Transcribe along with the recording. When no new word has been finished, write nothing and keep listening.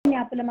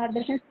आपलं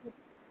मार्गदर्शन.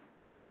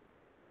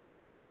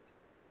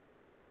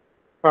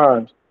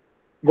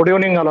 Good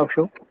evening all of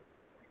you.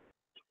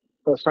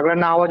 तर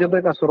सगळ्यांना आवाज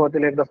येतोय का?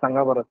 सुरुवातीला एकदा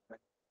सांगा बरं.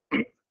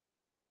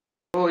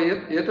 हो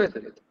येतोय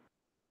सर.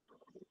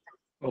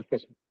 ओके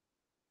सर,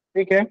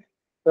 ठीक आहे.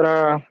 तर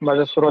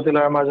माझं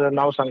सुरुवातीला माझं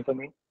नाव सांगतो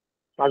मी.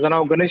 माझं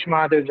नाव गणेश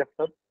महादेव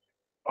जगताप,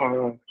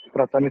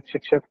 प्राथमिक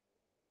शिक्षक.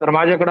 तर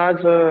माझ्याकडे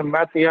आज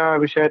मॅथ या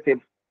विषयातील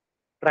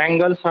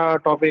ट्रायंगल्स हा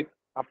टॉपिक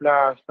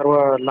आपल्या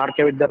सर्व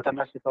लाडक्या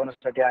विद्यार्थ्यांना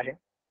शिकवण्यासाठी आहे.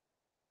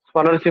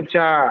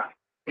 स्कॉलरशिपच्या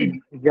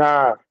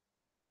या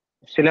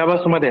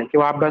सिलेबसमध्ये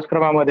किंवा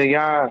अभ्यासक्रमामध्ये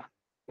या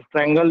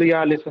ट्रायंगल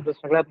या लेसनचं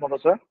सगळ्यात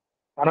महत्त्वाचं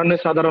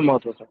अनन्यसाधारण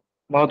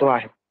महत्त्व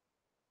आहे.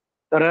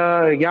 तर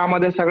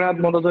यामध्ये सगळ्यात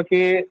महत्त्वाचं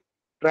की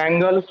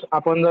ट्रायंगल्स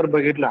आपण जर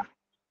बघितला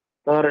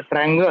तर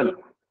ट्रायंगल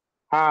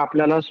हा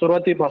आपल्याला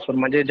सुरुवातीपासून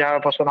म्हणजे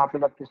ज्यापासून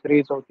आपल्याला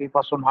 3री 4थी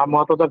पासून हा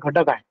महत्त्वाचा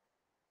घटक आहे.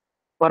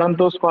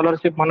 परंतु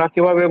स्कॉलरशिप म्हणा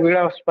किंवा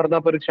वेगवेगळ्या स्पर्धा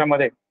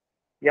परीक्षामध्ये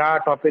या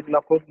टॉपिकला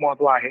खूप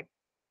महत्त्व आहे.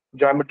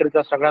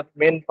 जॉमेट्रीचा सगळ्यात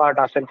मेन पार्ट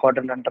असेल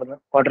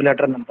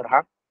क्वाड्रिलेटरल नंतर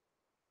हा.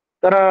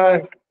 तर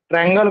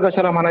ट्रायंगल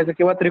कशाला म्हणायचं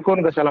किंवा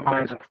त्रिकोण कशाला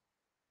म्हणायचं,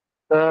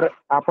 तर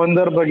आपण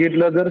जर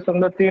बघितलं जर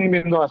समजा 3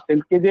 बिंदू असतील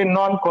की जे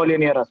नॉन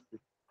कॉलिनियर असतील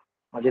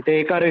म्हणजे ते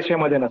एका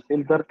रेषेमध्ये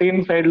नसतील तर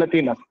 3 साईडला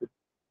 3 असतील,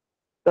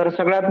 तर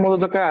सगळ्यात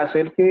महत्त्वाचं काय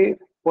असेल की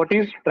व्हॉट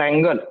इज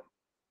ट्रायंगल.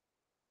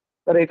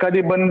 तर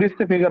एखादी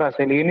बंदिस्त फिगर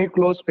असेल, एनी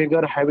क्लोज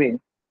फिगर हॅविंग,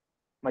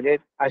 म्हणजे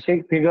अशी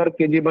फिगर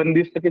की जी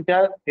बंदिस्त की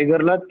त्या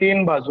फिगरला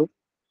 3 बाजू,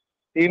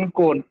 3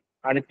 कोन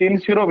आणि 3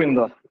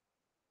 शिरोबिंदू असतील.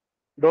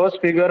 Those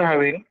figure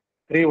having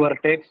 3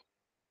 vertex,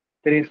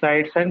 3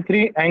 sides and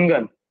 3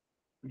 angle,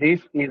 this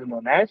is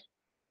non as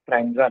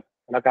triangle.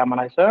 त्याला काय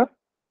म्हणायचं?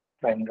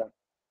 ट्रायंगल.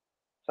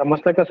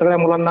 समजतंय का सगळ्या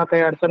मुलांना?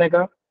 काही अडचण आहे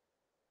का?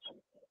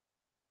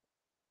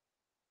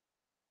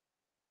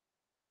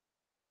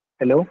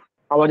 हॅलो,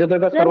 आवाज येतोय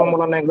का सर्व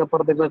मुलांना? एकदा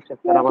परत एकदा चेक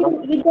करा बरं.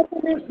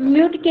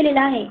 म्यूट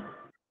केलेला आहे.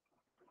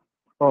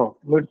 हो,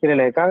 म्यूट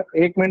केलेला आहे का?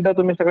 1 मिनिट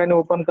तुम्ही सगळ्यांनी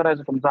ओपन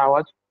करायचं तुमचा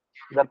आवाज.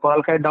 जर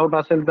कोणाला काही डाऊट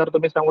असेल तर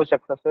तुम्ही सांगू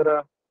शकता सर,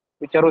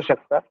 विचारू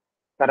शकता.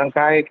 कारण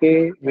काय आहे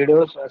की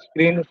व्हिडिओ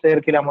स्क्रीन शेअर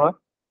केल्यामुळं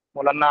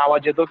मुलांना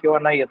आवाज येतो किंवा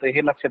नाही येतो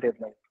हे लक्षात येत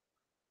नाही.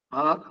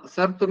 हा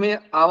सर, तुम्ही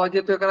आवाज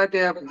येतोय का? ते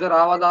जर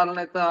आवाज आला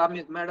नाही तर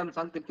आम्ही मॅडम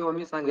सांगतील किंवा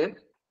मी सांगेल.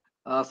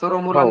 सर्व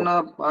मुलांना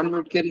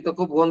अनम्यूट केली तर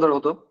खूप गोंधळ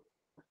होतो.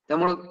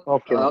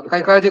 त्यामुळे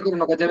काही काळजी करू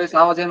नका. ज्यावेळेस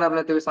आवाज येणार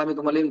नाही त्यावेळेस आम्ही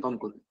तुम्हाला इन्फॉर्म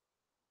करू.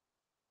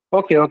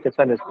 ओके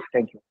चालेल सर,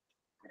 थँक्यू.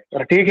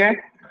 तर ठीक आहे.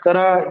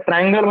 तर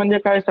ट्रायंगल म्हणजे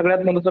काय? सगळ्यात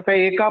महत्त्वाचं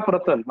काय, एका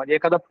प्रतल म्हणजे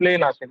एखादा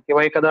प्लेन असेल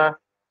किंवा एखादा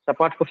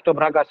सपाट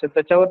पृष्ठभाग असेल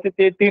त्याच्यावरती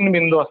ते 3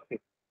 बिंदू असतील.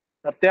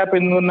 तर त्या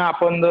बिंदूंना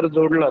आपण जर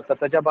जोडलं तर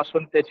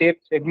त्याच्यापासून त्याची एक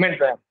सेगमेंट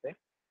तयार होते,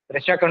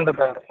 रेषाखंड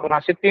तयार होतो. पण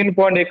असे 3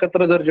 पॉईंट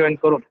एकत्र जर जॉईन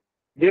करून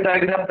जी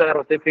डायग्राम तयार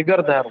होते,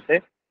 फिगर तयार होते,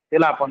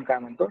 त्याला आपण काय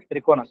म्हणतो?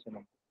 त्रिकोण असे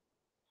म्हणतो.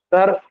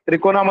 तर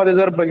त्रिकोणामध्ये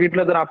जर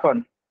बघितलं तर आपण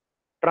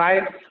ट्राय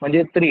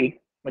म्हणजे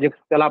म्हणजे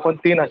त्याला आपण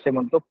 3 असे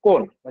म्हणतो.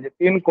 कोन म्हणजे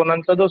 3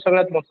 कोणांचा जो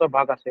सगळ्यात मोठा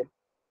भाग असेल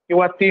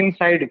किंवा 3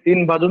 साइड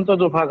 3 बाजूंचा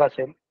जो भाग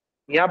असेल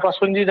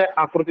यापासून जी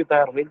आकृती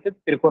तयार होईल ते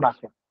त्रिकोण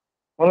असेल.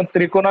 म्हणून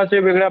त्रिकोणाचे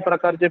वेगळ्या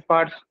प्रकारचे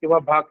पार्ट्स किंवा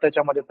भाग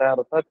त्याच्यामध्ये तयार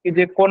होतात की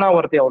जे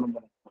कोणावरती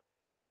अवलंबून असतात.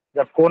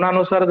 जर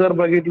कोणानुसार जर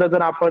बघितलं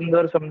तर आपण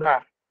जर समजा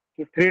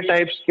की 3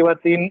 टाइप्स किंवा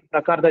 3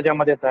 प्रकार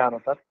त्याच्यामध्ये तयार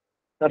होतात.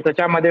 तर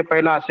त्याच्यामध्ये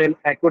पहिला असेल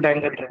ॲक्यूट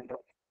अँगल ट्रायंगल,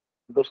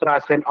 दुसरा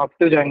असेल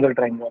ऑब्ट्यूज अँगल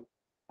ट्रायंगल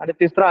आणि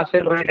तिसरा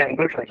असेल राईट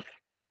अँगल ट्रायंगल.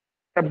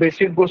 त्या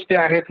बेसिक गोष्टी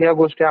आहेत, या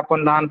गोष्टी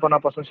आपण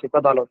लहानपणापासून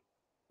शिकत आलो.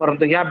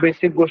 परंतु या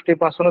बेसिक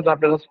गोष्टीपासूनच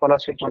आपल्याला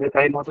स्कॉलरशिपमध्ये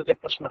काही महत्त्वाचे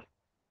प्रश्न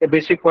ते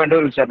बेसिक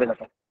पॉईंटवर विचारले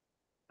जातात.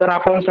 तर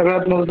आपण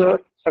सगळ्यात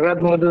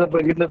महत्त्वाचं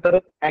बघितलं तर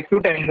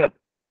ॲक्यूट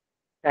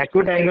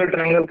अँगल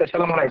ट्रायंगल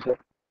कशाला म्हणायचं?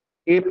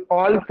 If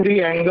all 3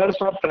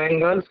 angles of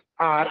triangles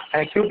R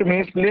acute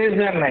means less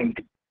than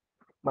 90,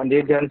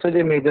 म्हणजे ज्यांचं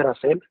जे मेजर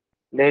असेल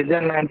लेस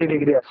दॅन 90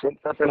 डिग्री असेल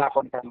तर त्याला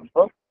आपण काय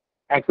म्हणतो?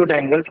 ॲक्यूट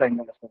अँगल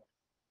ट्रायंगल असेल.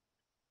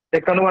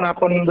 सेकंड वन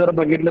आपण जर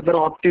बघितलं तर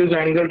ऑब्ट्यूज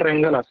अँगल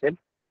ट्रायंगल असेल.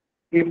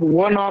 If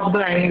one of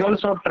the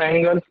angles of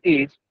triangles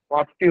is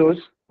obtuse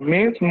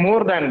means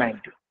more than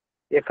 90,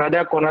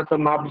 एखाद्या कोणाचं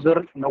माप जर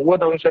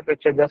 90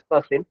 अंशापेक्षा जास्त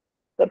असेल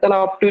तर त्याला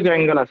ऑब्ट्यूज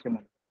अँगल असे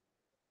म्हणतात.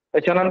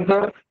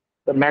 त्याच्यानंतर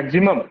the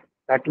maximum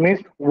that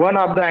means one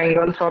of the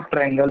angles of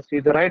triangles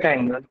is right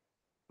angle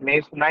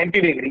means 90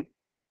 degree,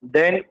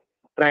 then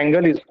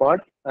triangle is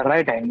called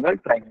right angle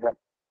triangle.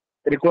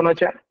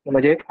 त्रिकोणाच्या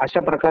म्हणजे अशा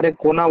प्रकारे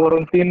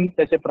कोणावरून 3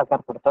 त्याचे प्रकार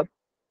पडतात.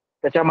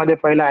 त्याच्यामध्ये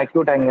पहिला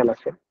ॲक्यूट अँगल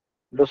असेल,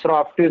 दुसरा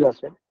ऑब्ट्यूज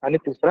असेल आणि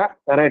तिसरा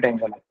राईट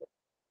अँगल असेल.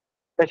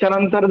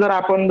 त्याच्यानंतर जर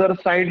आपण जर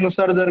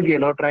साईडनुसार जर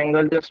गेलो,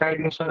 ट्रायंगलच्या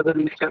साईडनुसार जर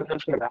विचार जर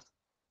केला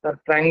तर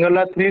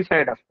ट्रायंगलला 3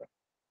 साईड असतात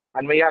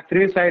आणि मग या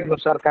 3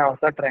 साईडनुसार काय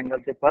होतात?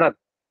 ट्रायंगलचे परत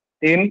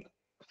 3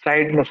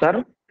 साईडनुसार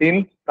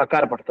 3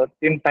 प्रकार पडतात,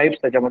 3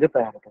 टाइप्स त्याच्यामध्ये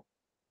तयार होतात.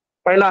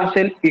 पहिला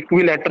असेल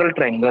इक्विलॅटरल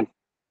ट्रायंगल.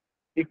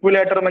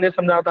 इक्विलॅटर म्हणजे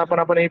समजा आता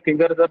आपण ही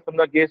फिगर जर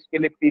समजा गेस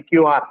केली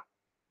PQR,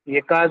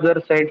 एका जर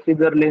साईडची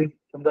जर लेंथ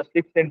समजा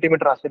 6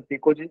 सेंटीमीटर असेल,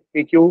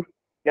 PQ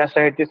या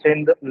साईडची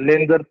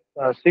लेंथ जर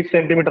 6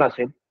 सेंटीमीटर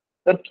असेल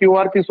तर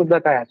QR ची सुद्धा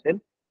काय असेल?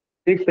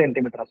 6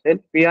 सेंटीमीटर असेल,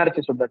 PR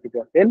ची सुद्धा किती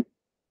असेल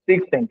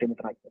 6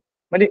 सेंटीमीटर असेल.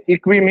 म्हणजे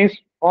इक्वी मीन्स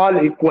ऑल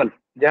इक्वल,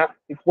 ज्या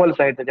इक्वल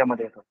साईड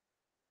त्याच्यामध्ये येतात.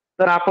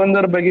 तर आपण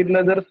जर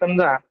बघितलं, जर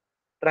समजा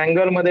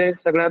ट्रायंगल मध्ये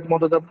सगळ्यात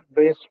महत्वाचा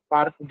बेस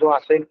पार्ट जो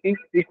असेल की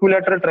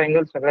इक्विलॅटरल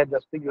ट्रायंगल सगळ्यात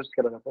जास्त यूज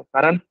केला जातो.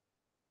 कारण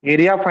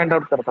एरिया फाइंड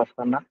आउट करत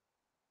असताना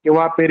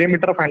किंवा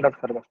पेरिमीटर फाइंड आउट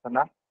करत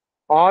असताना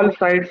ऑल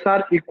साइड्स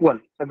आर इक्वल,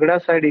 सगळ्या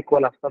साईड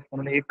इक्वल असतात,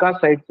 म्हणून एका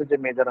साईडचं जे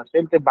मेजर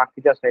असेल ते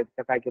बाकीच्या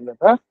साईडचं काय केलं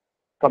जातं,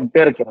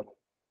 कम्पेअर केलं जातं.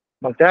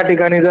 मग त्या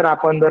ठिकाणी जर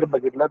आपण जर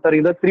बघितलं तर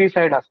इथं 3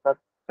 साईड असतात,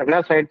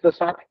 सगळ्या साईडचं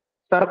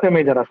सारखं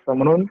मेजर असतं,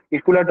 म्हणून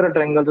इक्विलॅटरल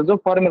ट्रायंगलचा जो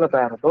फॉर्म्युला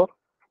तयार होतो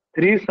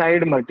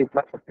 3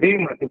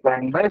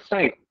 मल्टिप्लाइंग बाय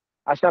साईड,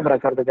 अशा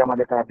प्रकारे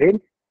त्याच्यामध्ये काय होईल,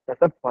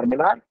 त्याचा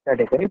फॉर्म्युला त्या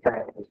ठिकाणी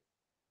तयार होईल.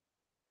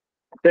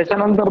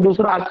 त्याच्यानंतर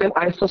दुसरं असेल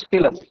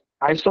आयसोस्केलस.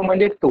 आयसो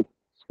म्हणजे 2,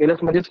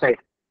 स्केलस म्हणजे साईड,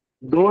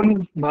 दोन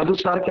बाजू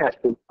सारख्या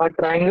असतील. A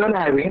triangle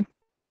having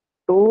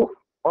 2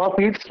 of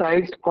its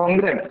sides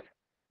congruent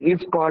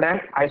is called an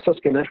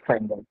आयसोस्केलस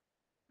triangle.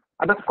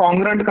 आता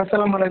कॉन्ग्रंट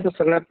कशाला म्हणायचं,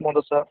 सगळ्यात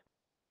महत्त्वाचं,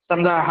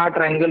 समजा हा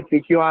ट्रायंगल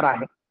PQR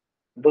आहे,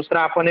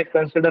 दुसरा आपण एक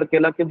कन्सिडर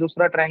केला की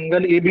दुसरा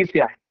ट्रायंगल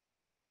ABC आहे.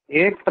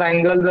 एक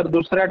ट्रायंगल जर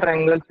दुसऱ्या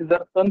ट्रायंगलची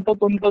जर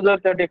तंतोतंत जर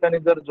त्या ठिकाणी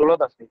जर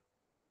जुळत असेल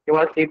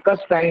किंवा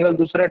एकच ट्रायंगल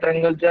दुसऱ्या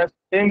ट्रायंगलच्या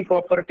सेम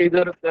प्रॉपर्टी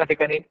जर त्या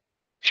ठिकाणी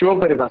शो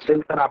करीत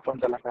असेल तर आपण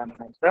त्याला काय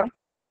म्हणायचं,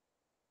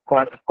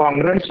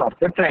 कॉन्ग्रंट्स ऑफ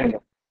द ट्रायंगल.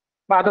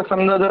 मग आता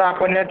समजा जर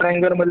आपण या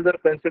ट्रायंगल मध्ये जर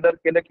कन्सिडर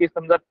केलं की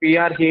समजा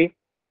PR ही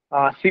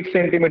 6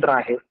 सेंटीमीटर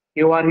आहे,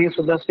 QR ही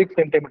सुद्धा 6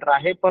 सेंटीमीटर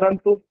आहे,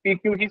 परंतु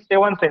PQ ही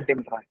 7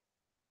 सेंटीमीटर आहे.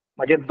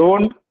 म्हणजे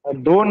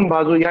दोन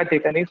बाजू या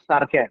ठिकाणी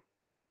सारख्या आहेत,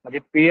 म्हणजे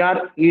PR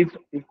is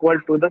equal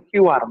to the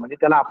QR, म्हणजे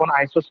त्याला आपण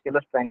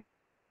आयसोस्केलस ट्रायंगल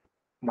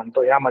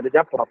म्हणतो. यामध्ये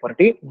ज्या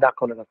प्रॉपर्टी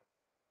दाखवल्या जातात.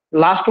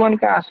 लास्ट वन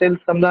काय असेल,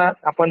 समजा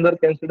आपण जर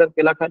कन्सिडर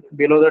केला का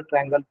बिलो द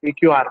ट्रायंगल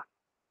PQR,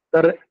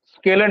 तर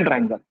स्केलन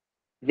ट्रायंगल.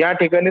 या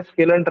ठिकाणी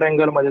स्केलन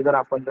ट्रायंगल मध्ये जर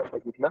आपण जर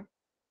बघितलं,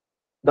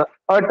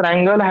 a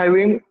triangle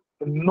having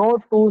no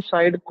 2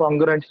 side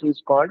कॉन्ग्रंट्स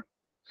is called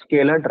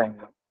scalar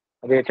triangle.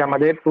 म्हणजे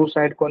याच्यामध्ये 2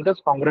 साइड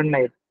कोणतेच कॉन्ग्रंट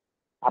नाहीत,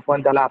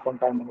 आपण त्याला आपण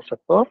काय म्हणू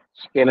शकतो,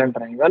 स्केलर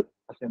ट्रायंगल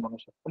असे म्हणू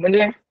शकतो.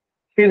 म्हणजे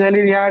ही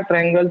झाली या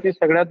ट्रायंगलची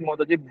सगळ्यात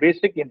महत्त्वाची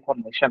बेसिक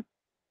इन्फॉर्मेशन,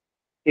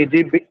 की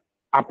जी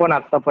आपण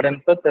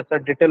आतापर्यंत त्याचा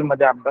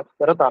डिटेलमध्ये अभ्यास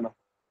करत आलो.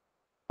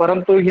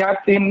 परंतु ह्या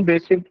 3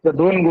 बेसिक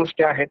 2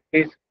 गोष्टी आहेत,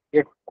 की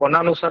एक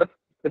कोणानुसार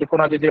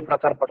त्रिकोणाचे जे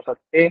प्रकार पडतात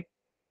ते,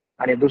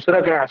 आणि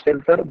दुसरं काय असेल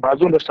तर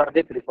बाजूनुसार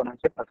जे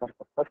त्रिकोणाचे प्रकार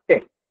पडतात ते.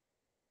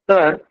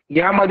 तर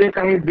यामध्ये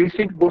काही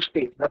बेसिक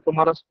गोष्टी जर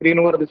तुम्हाला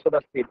स्क्रीनवर दिसत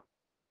असतील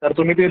तर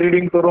तुम्ही ते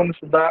रिडिंग करून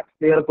सुद्धा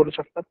क्लिअर करू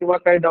शकता किंवा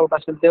काही डाऊट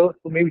असेल ते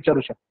तुम्ही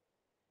विचारू शकता.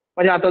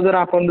 म्हणजे आता जर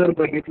आपण जर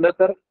बघितलं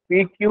तर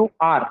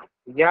PQR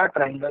या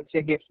ट्रायंगलचे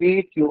हे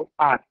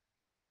PQR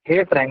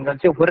हे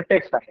ट्रायंगलचे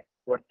व्हर्टेक्स आहे.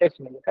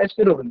 व्हर्टेक्स म्हणजे काय,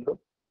 शिरोबिंदू,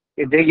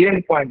 की जे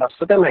एंड पॉइंट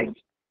असतो त्या लाईन.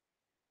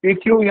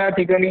 PQ या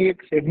ठिकाणी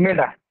एक सेगमेंट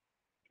आहे,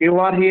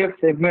 QR ही एक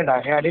सेगमेंट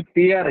आहे आणि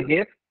PR ही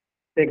एक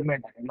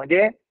सेगमेंट आहे.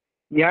 म्हणजे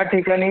या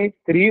ठिकाणी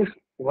 3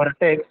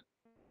 व्हर्टेक्स,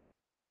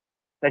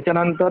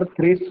 त्याच्यानंतर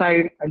 3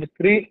 साइड आणि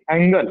 3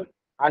 अँगल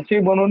अशी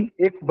बनून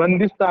एक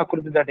बंदिस्त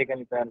आकृती त्या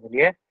ठिकाणी तयार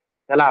झाली आहे.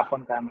 त्याला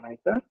आपण काय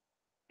म्हणायचं,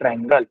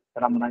 ट्रायंगल,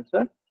 त्याला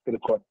म्हणायचं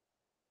त्रिकोण.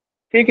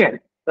 ठीक आहे.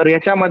 तर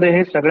याच्यामध्ये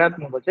हे सगळ्यात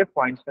महत्त्वाचे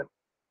पॉईंट्स आहेत,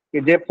 की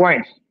जे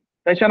पॉईंट्स.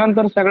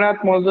 त्याच्यानंतर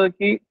सगळ्यात महत्त्वाचं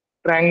की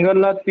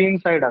ट्रायंगलला 3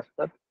 साइड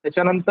असतात,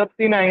 त्याच्यानंतर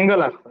 3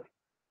 अँगल असतात,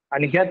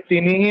 आणि ह्या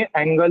तिन्ही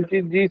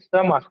अँगलची जी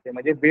सम असते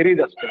म्हणजे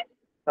बेरीज असते.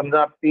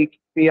 समजा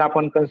पी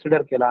आपण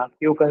कन्सिडर केला,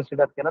 क्यू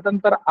कन्सिडर केला,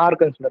 नंतर आर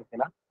कन्सिडर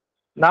केला.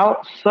 नाव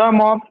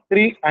सम ऑफ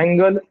 3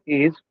 अँगल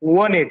इज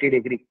 180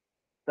 डिग्री.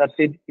 तर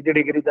ते किती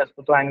डिग्रीचा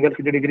असतो, तो अँगल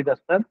किती डिग्रीचा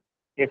असतात,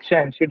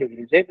 180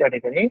 डिग्रीचे त्या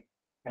ठिकाणी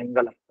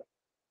अँगल असतात.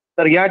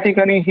 तर या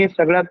ठिकाणी हे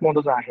सगळ्यात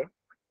महत्त्वाचं आहे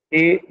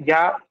की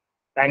या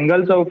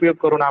अँगलचा उपयोग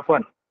करून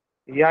आपण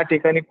या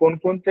ठिकाणी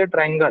कोणकोणते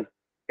ट्रायंगल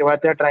किंवा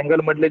त्या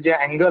ट्रायंगल मधले जे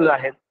अँगल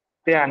आहेत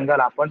ते अँगल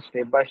आपण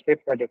स्टेप बाय स्टेप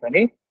त्या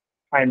ठिकाणी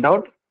फाइंड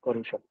आउट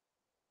करू शकतो.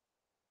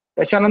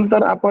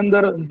 त्याच्यानंतर आपण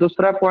जर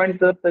दुसरा पॉईंट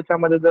जर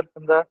त्याच्यामध्ये जर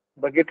समजा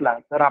बघितला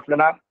तर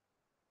आपल्याला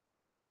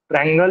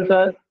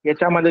ट्रायंगलचा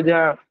याच्यामध्ये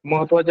ज्या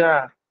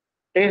महत्वाच्या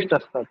टेस्ट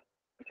असतात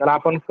त्याला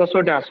आपण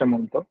कसोट्या असं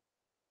म्हणतो,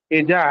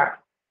 की ज्या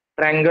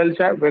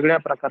ट्रायंगलच्या वेगळ्या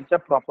प्रकारच्या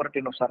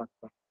प्रॉपर्टीनुसार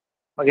असतात.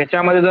 मग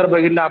याच्यामध्ये जर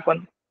बघितलं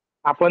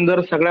आपण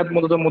जर सगळ्यात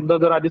महत्त्वाचा मुद्दा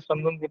जर आधी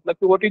समजून घेतला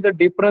की what is the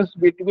difference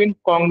between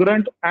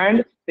congruent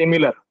and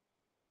similar.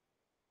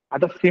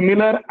 आता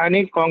सिमिलर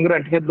आणि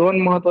कॉन्ग्रंट हे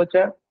दोन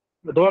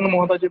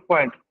महत्वाचे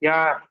पॉईंट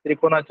या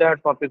त्रिकोणाच्या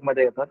टॉपिक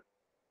मध्ये येतात.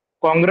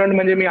 कॉन्ग्रंट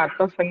म्हणजे मी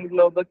आताच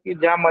सांगितलं होतं की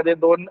ज्यामध्ये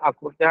 2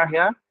 आकृत्या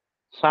ह्या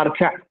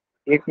सारख्या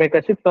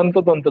एकमेकाशी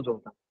तंतोतंत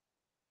जोडतात.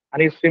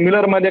 आणि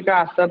सिमिलर मध्ये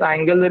काय असतात,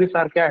 अँगल जरी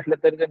सारखे असले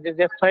तरी त्यांचे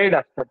जे साईड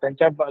असतात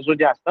त्यांच्या बाजू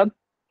ज्या असतात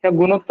त्या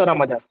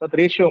गुणोत्तरामध्ये असतात,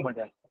 रेशिओ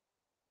मध्ये असतात.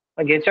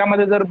 मग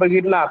याच्यामध्ये जर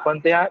बघितलं आपण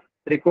त्या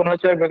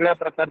त्रिकोणाच्या वेगळ्या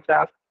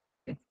प्रकारच्या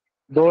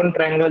 2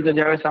 ट्रायंगलच्या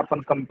ज्यावेळेस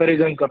आपण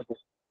कंपॅरिझन करतो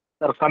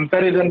तर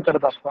कंपॅरिझन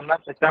करत असताना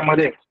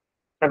त्याच्यामध्ये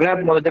सगळ्यात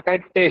महत्त्वाचं काय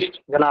टेस्ट,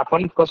 ज्याला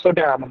आपण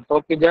कसोट्या म्हणतो,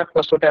 की ज्या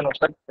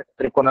कसोट्यानुसार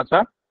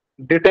त्रिकोणाचा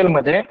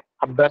डिटेलमध्ये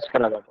अभ्यास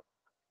केला जातो.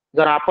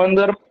 जर आपण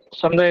जर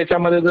समजा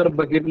याच्यामध्ये जर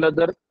बघितलं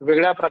तर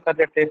वेगळ्या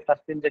प्रकारच्या टेस्ट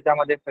असतील,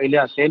 ज्याच्यामध्ये पहिले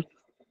असेल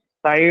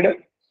साईड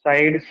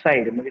साईड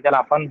साईड, म्हणजे त्याला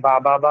आपण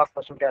बा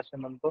कसोटी असे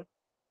म्हणतो,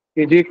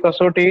 की जी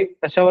कसोटी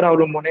कशावर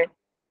अवलंबून आहे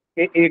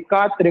की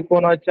एका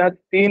त्रिकोणाच्या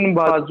 3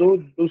 बाजू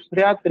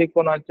दुसऱ्या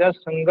त्रिकोणाच्या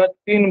संगत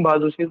 3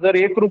 बाजूशी जर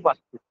एकरूप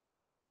असतील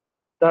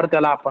तर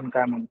त्याला आपण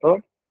काय म्हणतो,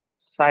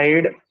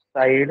 साईड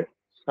साईड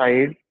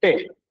साईड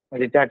टेस्ट.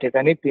 म्हणजे त्या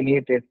ठिकाणी तिन्ही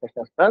टेस्ट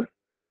कशा असतात,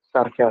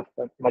 सारख्या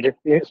असतात. म्हणजे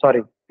ते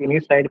तिन्ही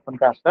साईड पण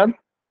काय असतात,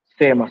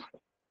 सेम असतात.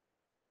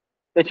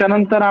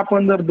 त्याच्यानंतर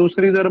आपण जर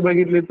दुसरी जर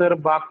बघितली तर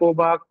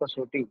बाकोबा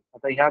कसोटी.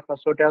 आता ह्या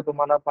कसोट्या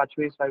तुम्हाला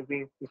 5वी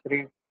 6वी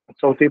 3री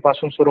 4थी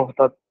पासून सुरू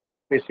होतात.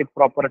 बेसिक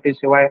प्रॉपर्टी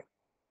शिवाय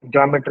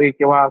जॉमेट्री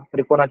किंवा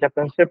त्रिकोणाच्या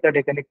कन्सेप्ट त्या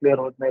ठिकाणी क्लिअर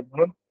होत नाहीत.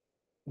 म्हणून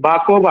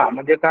बाकोबा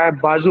म्हणजे काय,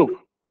 बाजू,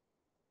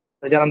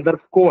 त्याच्यानंतर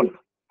कोण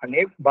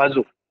आणि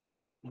बाजू.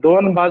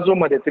 दोन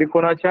बाजूमध्ये,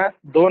 त्रिकोणाच्या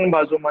दोन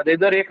बाजूमध्ये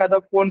जर एखादा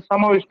कोण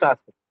समाविष्ट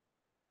असेल,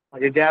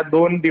 म्हणजे ज्या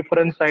दोन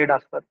डिफरंट साईड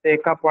असतात ते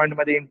एका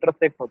पॉईंटमध्ये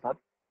इंटरसेक्ट होतात.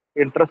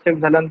 इंटरसेक्ट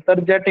झाल्यानंतर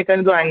ज्या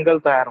ठिकाणी जो अँगल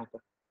तयार होतो,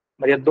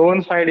 म्हणजे दोन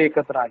साईड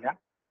एकत्र आल्या,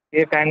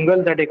 एक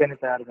अँगल त्या ठिकाणी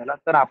तयार झाला,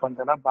 तर आपण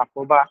त्याला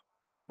बाकोबा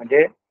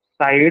म्हणजे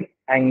साईड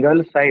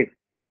अँगल साईड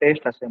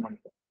टेस्ट असे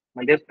म्हणतो.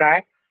 म्हणजेच काय,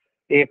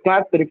 एका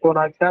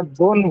त्रिकोणाच्या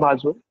दोन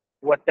बाजू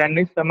व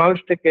त्यांनी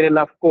समाविष्ट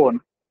केलेला कोन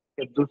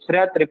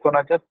दुसऱ्या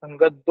त्रिकोणाच्या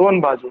संगत दोन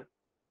बाजू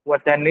व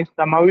त्यांनी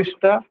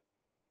समाविष्ट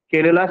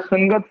केलेला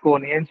संगत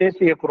कोन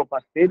यांच्याशी एकरूप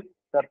असतील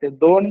तर ते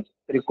दोन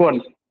त्रिकोण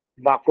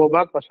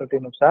बाकोबा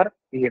कसोटीनुसार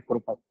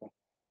एकरूप असतात.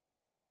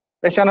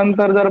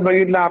 त्याच्यानंतर जर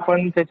बघितलं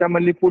आपण,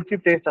 त्याच्यामधली पुढची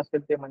टेस्ट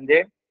असेल ते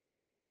म्हणजे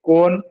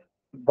कोन,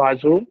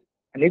 बाजू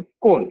आणि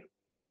कोन.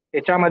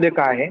 याच्यामध्ये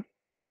काय आहे,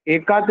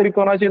 एका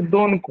त्रिकोणाचे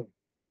दोन कोन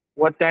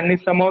व त्यांनी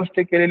समाविष्ट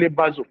केलेली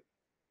बाजू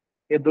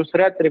हे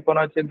दुसऱ्या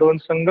त्रिकोणाचे दोन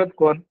संगत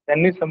कोन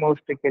त्यांनी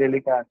समाविष्ट केलेली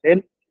काय असेल,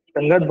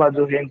 संगत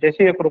बाजू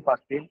यांच्याशी एकरूप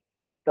असतील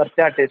तर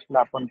त्या टेस्टला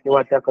आपण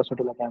किंवा त्या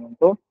कसोटीला काय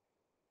म्हणतो,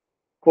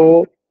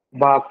 को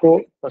बाको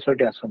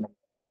कसोटी असं म्हणतो.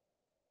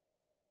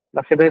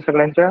 लक्षात आहे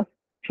सगळ्यांच्या?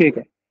 ठीक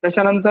आहे.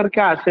 त्याच्यानंतर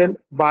काय असेल,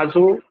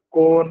 बाजू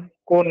कोन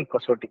कोन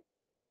कसोटी.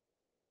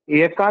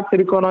 एका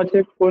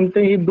त्रिकोणाचे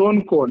कोणतेही दोन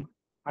कोन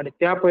आणि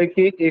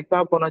त्यापैकी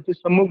एका कोणाची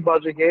सम्मुख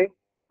बाजू हे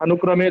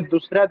अनुक्रमे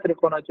दुसऱ्या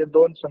त्रिकोणाचे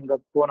दोन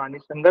संगत कोन आणि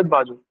संगत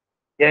बाजू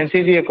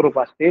यांशी जी एकरूप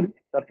असतील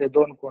तर ते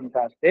दोन कोन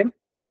काय असतील,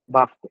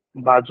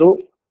 बाजू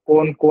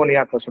कोन कोन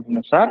या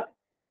कसोटीनुसार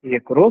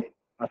एकरूप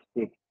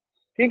असतील.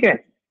 ठीक आहे.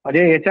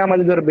 म्हणजे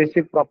याच्यामध्ये जर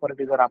बेसिक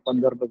प्रॉपर्टी जर आपण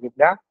जर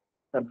बघितल्या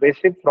तर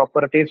बेसिक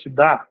प्रॉपर्टी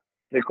सुद्धा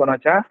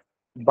त्रिकोणाच्या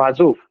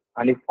बाजू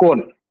आणि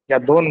कोन या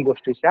दोन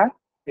गोष्टीच्या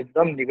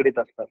एकदम निगडीत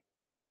असतात.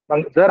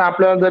 मग जर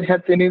आपल्याला जर ह्या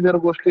तिन्ही जर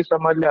गोष्टी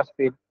समजल्या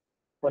असतील,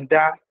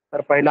 कोणत्या,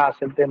 तर पहिला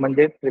असेल ते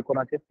म्हणजे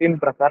त्रिकोणाचे तीन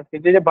प्रकार की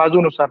जे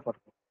बाजूनुसार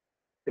पडतात,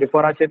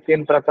 त्रिकोणाचे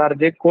तीन प्रकार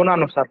जे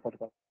कोणानुसार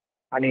पडतात,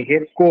 आणि हे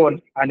कोन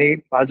आणि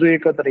बाजू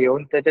एकत्र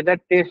येऊन त्याच्या ज्या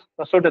टेस्ट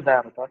कसोट्या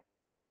तयार होतात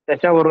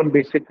त्याच्यावरून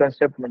बेसिक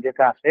कन्सेप्ट म्हणजे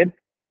काय असेल,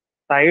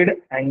 side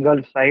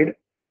angle side,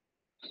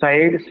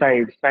 side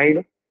side side,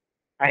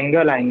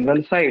 angle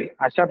angle side,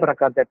 अशा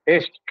प्रकारच्या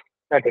टेस्ट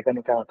त्या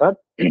ठिकाणी काय होतात,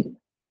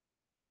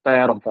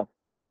 तयार होतात.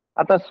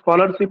 आता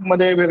स्कॉलरशिप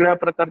मध्ये वेगळ्या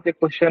प्रकारचे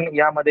क्वेश्चन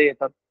यामध्ये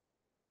येतात.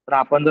 तर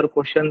आपण जर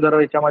क्वेश्चन जर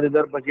याच्यामध्ये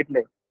जर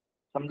बघितले,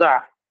 समजा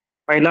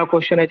पहिला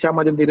क्वेश्चन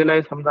याच्यामध्ये दिलेला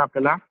आहे, समजा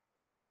आपल्याला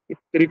की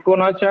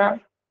त्रिकोणाच्या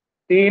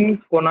तीन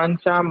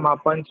कोणांच्या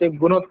मापांचे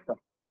गुणोत्तर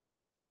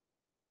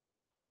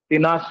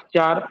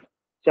 3:4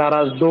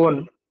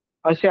 4:2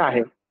 असे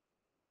आहे,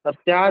 तर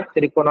त्या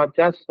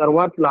त्रिकोणाच्या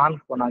सर्वात लहान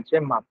कोणाचे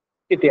माप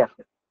किती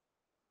असेल.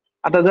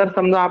 आता जर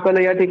समजा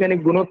आपल्याला या ठिकाणी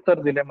गुणोत्तर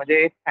दिले, म्हणजे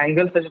एक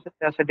अँगल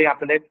त्यासाठी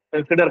आपल्याला एक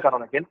कन्सिडर करावं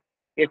लागेल,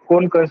 एक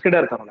कोन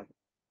कन्सिडर करावं लागेल.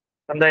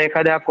 समजा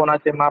एखाद्या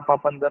कोणाचे माप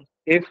आपण जर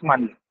एक्स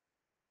मानले,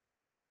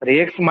 तर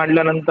एक्स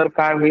मांडल्यानंतर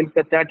काय होईल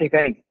तर त्या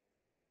ठिकाणी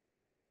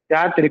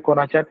त्या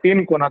त्रिकोणाच्या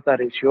तीन कोणाचा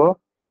रेशिओ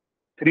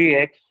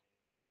 3x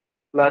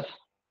प्लस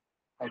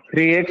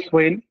 3x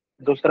होईल,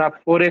 दुसरा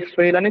 4x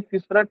होईल आणि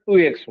तिसरा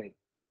 2x होईल.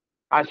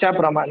 अशा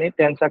प्रमाणे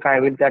त्यांचा काय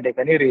होईल, त्या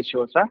ठिकाणी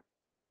रेशिओचा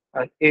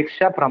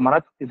एक्सच्या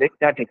प्रमाणात तिथे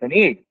त्या ठिकाणी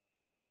येईल.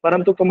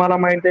 परंतु तुम्हाला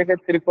माहिती आहे की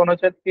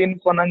त्रिकोणाच्या तीन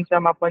कोणांच्या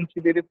मापांची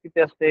बेरीज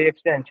किती असते,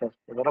 180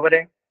 असते, बरोबर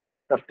आहे.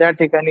 तर त्या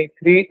ठिकाणी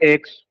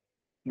 3x,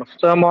 मग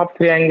सम ऑफ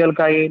थ्री अँगल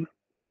काय येईल,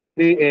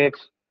 3x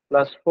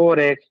plus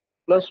 4x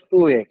plus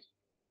 2x.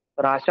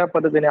 तर अशा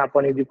पद्धतीने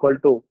आपण इज इक्वल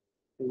टू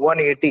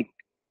 180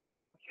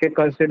 हे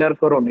कन्सिडर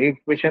करून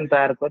इक्वेशन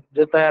तयार कर,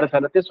 जे तयार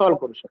झालं ते सॉल्व्ह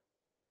करू शकतो.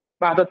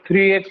 मग आता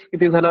 3x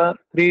किती झालं,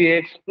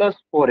 3x plus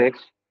 4x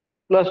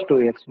plus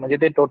 2x, म्हणजे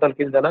ते टोटल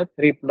किती झालं,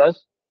 3 plus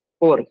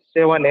 4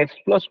 7x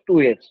plus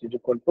 2x is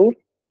equal to,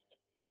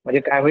 म्हणजे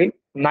काय होईल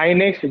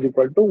 9x इज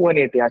इक्वल टू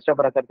 180. अशा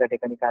प्रकारे त्या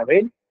ठिकाणी काय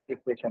होईल,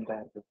 इक्वेशन तयार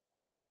होईल.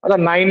 आता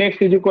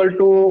 9x इज इक्वल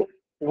टू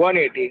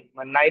 180,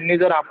 मग 9 ने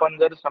जर आपण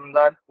जर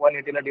समजा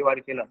 180 ला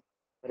डिवाइड केलं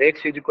तर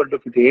x इज इक्वल टू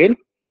किती येईल,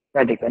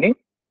 त्या ठिकाणी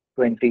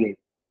 20 येईल.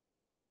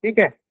 ठीक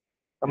आहे,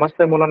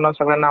 समजतंय मुलांना,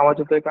 सगळ्यांना आवाज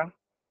येतोय का?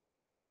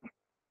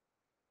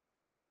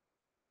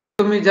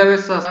 तुम्ही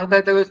ज्यावेळेस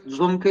सांगताय त्यावेळेस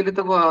झूम केली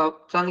तर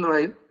चांगलं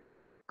राहील.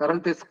 कारण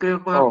ते स्क्रीन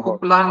हो हो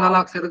खूप लहान लहान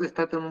अक्षर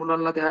दिसतात, तर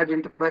मुलांना ते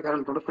आयडेंटिफाय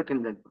करायला थोडं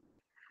कठीण जाईल.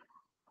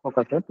 हो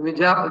का सर. तुम्ही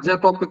ज्या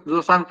टॉपिक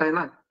जो सांगताय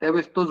ना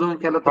त्यावेळेस तो झूम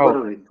केला तर हो बरं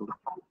होईल थोडं.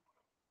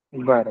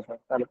 बरं बरं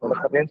चालेल.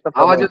 थोडंसं रेंजचा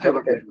आवाज प्रॉब्लेम येतोय सर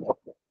का ते. clear?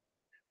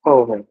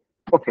 हो हो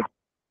ओके.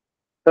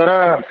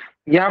 तर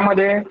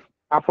यामध्ये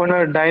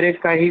आपण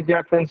डायरेक्ट काही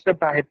ज्या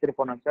कन्सेप्ट आहेत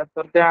त्रिकोणाच्या,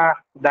 तर त्या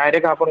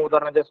डायरेक्ट आपण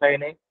उदाहरणाच्या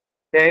साहाय्याने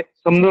ते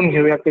समजून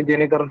घेऊया की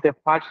जेणेकरून ते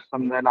फास्ट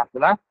समजायला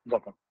आपल्याला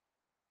जातं.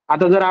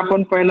 आता जर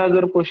आपण पहिला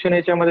जर क्वेश्चन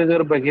याच्यामध्ये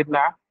जर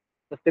बघितला,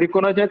 तर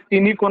त्रिकोणाच्या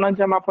तिन्ही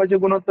कोणांच्या मापाचे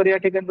गुणोत्तर या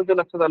ठिकाणी तुमच्या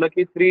लक्षात आलं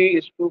की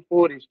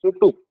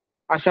 3:4:2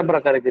 अशा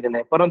प्रकारे दिलेलं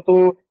आहे.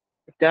 परंतु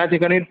त्या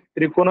ठिकाणी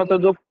त्रिकोणाचा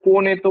जो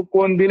कोन आहे तो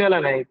कोन दिलेला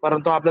नाही,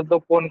 परंतु आपल्याला तो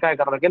कोन काय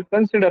करावा लागेल,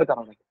 कन्सिडर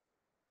करावा लागेल.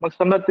 मग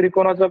समजा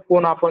त्रिकोणाचा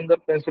कोन आपण जर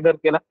कन्सिडर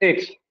केला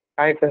एक्स,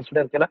 काय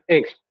कन्सिडर केला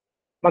एक्स,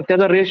 मग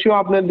त्याचा रेशिओ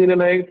आपल्याला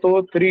दिलेला आहे तो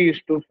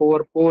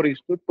 3:4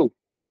 4:2.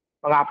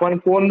 मग आपण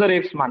कोन जर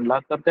एक्स मानला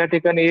तर त्या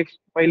ठिकाणी एक्स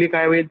पहिली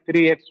काय होईल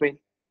 3x होईल,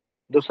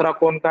 दुसरा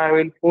कोन काय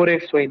होईल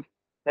 4x होईल,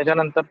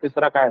 त्याच्यानंतर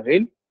तिसरा काय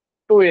होईल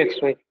 2x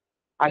होईल.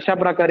 अशा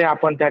प्रकारे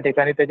आपण त्या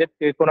ठिकाणी त्याचे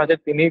त्रिकोणाचे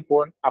तिन्ही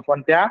कोन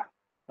आपण त्या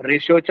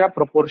रेशिओच्या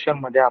प्रपोर्शन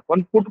मध्ये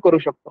आपण पुट करू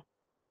शकतो.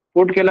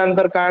 पुट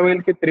केल्यानंतर काय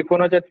होईल की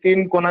त्रिकोणाच्या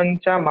तीन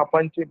कोणांच्या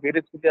मापांची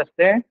बेरीज किती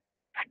असते,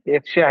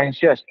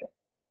 180 असते.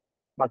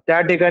 मग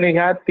त्या ठिकाणी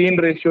ह्या तीन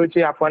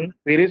रेशिओची आपण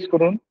बेरीज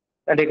करून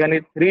त्या ठिकाणी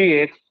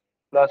 3x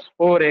plus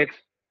 4x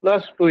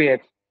plus 2x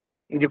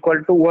is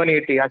equal to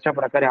 180 अशा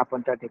प्रकारे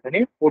आपण त्या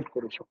ठिकाणी पुट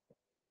करू शकतो.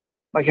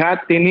 मग ह्या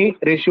तिन्ही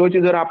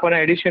रेशिओची जर आपण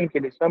ऍडिशन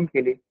केली, सम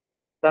केली,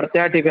 तर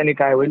त्या ठिकाणी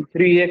काय होईल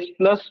 3x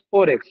plus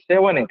 4x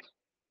 7x,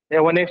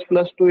 7x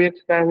plus 2x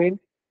काय होईल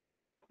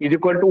इज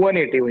इक्वल टू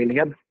 180 होईल.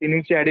 या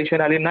तिन्हीची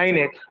ऍडिशन आली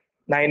 9x,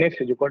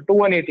 9x is equal to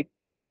 180.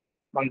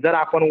 मग जर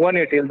आपण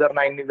 180 जर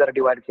 9 ने जर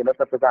डिवाइड केलं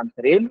तर त्याचा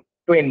आन्सर येईल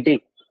 20.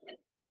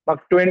 मग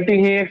 20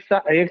 ही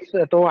एक्स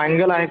तो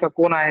अँगल आहे का,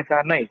 कोण आहे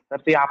का, नाही, तर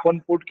ते आपण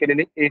पुट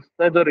केलेली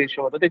एक्सचा जो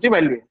रेशो होता त्याची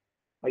व्हॅल्यू आहे.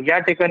 मग या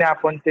ठिकाणी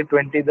आपण ते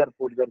 20 जर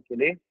पुट जर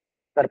केले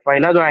तर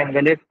पहिला जो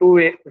अँगल आहे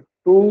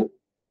 2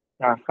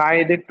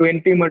 काय ते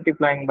 20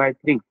 मल्टिप्लाइंग बाय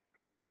 3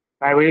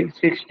 काय होईल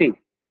 60.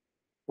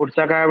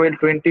 पुढचा काय होईल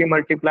 20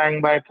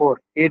 मल्टिप्लाइंग बाय 4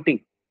 80.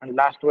 आणि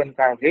लास्ट वन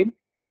काय होईल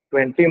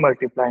 20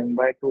 मल्टिप्लाइंग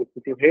बाय 2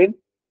 किती होईल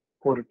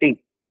 40.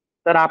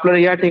 तर आपल्याला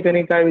या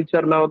ठिकाणी काय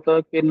विचारलं होतं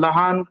की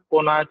लहान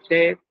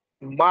कोणाचे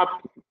माप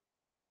किती.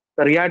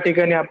 तर या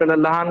ठिकाणी आपल्याला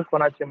लहान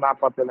कोणाचे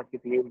माप आपल्याला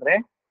किती येईल रे,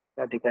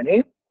 त्या ठिकाणी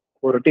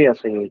 40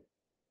 असं येईल.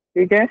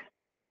 ठीक आहे.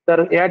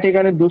 तर या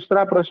ठिकाणी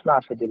दुसरा प्रश्न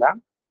असा दिला,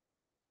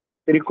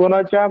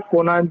 त्रिकोणाच्या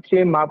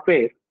कोणांचे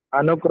मापे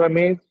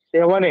अनुक्रमे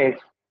 7x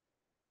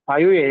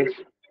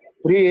 5x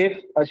 3x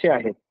असे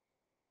आहेत,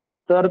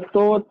 तर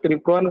तो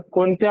त्रिकोण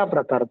कोणत्या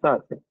प्रकारचा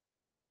असेल.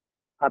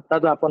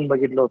 आताच आपण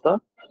बघितलं होतं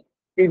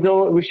की जो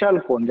विशाल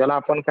कोन, ज्याला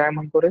आपण काय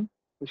म्हणतो रे,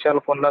 विशाल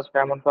कोनलाच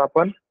काय म्हणतो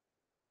आपण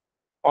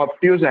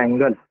ऑप्ट्यूज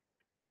अँगल,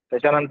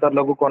 त्याच्यानंतर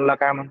लघु कोनला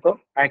काय म्हणतो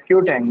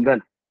अॅक्यूट अँगल,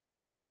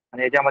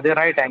 आणि याच्यामध्ये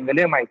राईट अँगल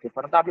हे माहिती.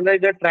 परंतु आपल्याला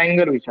इथे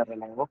ट्रायंगल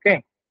विचारलेला आहे. ओके.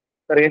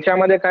 तर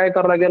याच्यामध्ये काय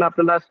करावं लागेल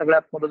आपल्याला,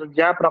 सगळ्यात महत्त्वाचं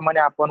ज्याप्रमाणे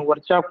आपण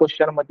वरच्या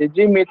क्वेश्चन मध्ये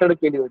जी मेथड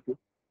केली होती,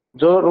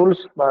 जो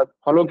रूल्स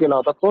फॉलो केला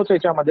होता तोच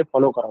याच्यामध्ये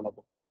फॉलो करावा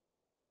लागतो.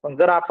 पण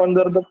जर आपण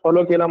जर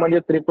फॉलो केला म्हणजे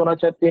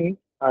त्रिकोणाच्या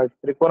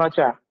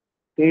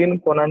तीन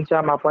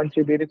कोणांच्या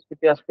मापांची बेरीज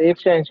किती असते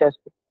 180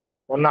 असते.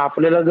 म्हणून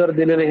आपल्याला जर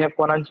दिलेले ह्या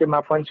कोणांची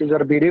मापांची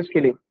जर बेरीज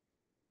केली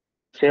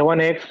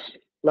 7x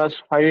plus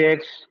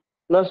 5x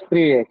plus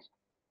 3x,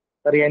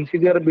 तर यांची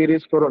जर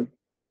बेरीज करून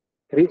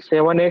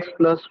 7x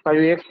plus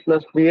 5x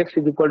plus 3x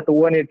is equal to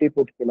 180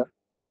 put केलं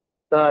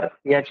तर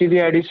याची जी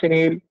ऍडिशन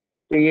येईल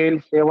ती येईल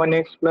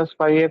 7x plus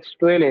 5x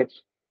 12x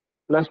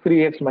plus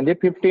 3x म्हणजे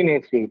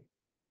 15x येईल.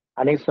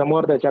 आणि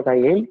समोर त्याच्या काय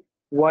येईल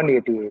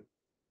 180 येईल.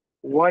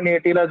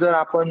 180 ला जर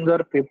आपण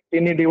जर 50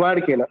 ने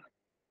डिवाइड केलं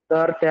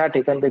तर त्या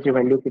ठिकाणी त्याची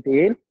व्हॅल्यू किती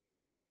येईल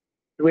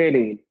 12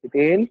 येईल. किती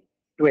येईल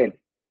 12.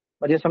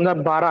 म्हणजे समजा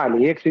 12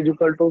 आली, एक्स इज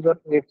इक्वल टू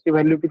जर एक्सची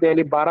व्हॅल्यू किती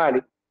आली 12 आली,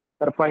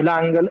 तर पहिला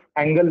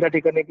अँगल त्या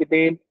ठिकाणी किती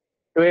येईल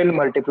 12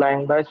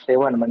 मल्टिप्लाइंग बाय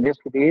 7 म्हणजेच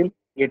किती येईल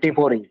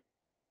 84 येईल.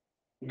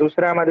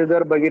 दुसऱ्यामध्ये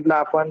जर बघितलं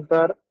आपण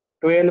तर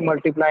 12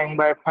 मल्टिप्लाइंग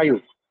बाय 5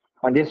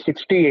 म्हणजे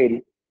 60 येईल.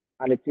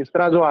 आणि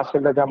तिसरा जो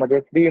असेल त्याच्यामध्ये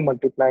 3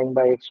 मल्टिप्लाइंग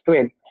बाय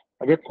x12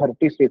 म्हणजे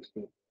 36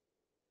 येईल.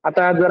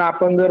 आता जर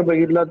आपण जर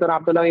बघितलं तर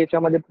आपल्याला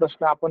याच्यामध्ये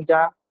प्रश्न आपण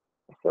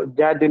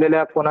ज्या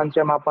दिलेल्या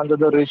कोणांच्या मापांचा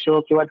जो रेशो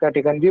किंवा त्या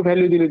ठिकाणी जी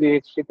व्हॅल्यू दिली होती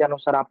एक्सची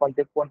त्यानुसार आपण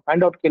ते कोण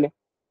फाइंड आउट केले.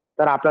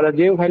 तर आपल्याला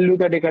जे व्हॅल्यू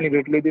त्या ठिकाणी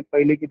भेटली होती,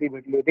 पहिली किती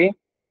भेटली होती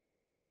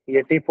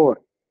 84,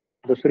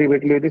 दुसरी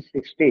भेटली होती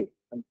 60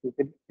 आणि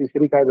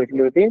तिसरी काय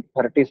भेटली होती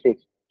 36.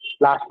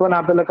 लास्ट वन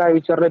आपल्याला काय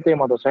विचारलं ते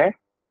महत्वाचं आहे.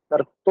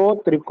 तर तो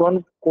त्रिकोण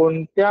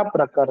कोणत्या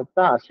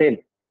प्रकारचा असेल,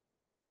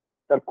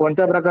 तर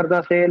कोणत्या प्रकारचा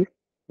असेल,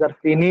 जर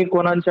तिन्ही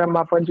कोणांच्या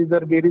मापांची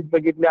जर बेरीज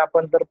बघितली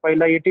आपण तर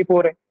पहिला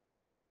 84 आहे,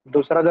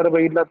 दुसरा जर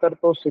बघितला तर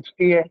तो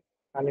 60 आहे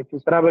आणि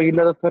तिसरा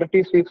बघितला तर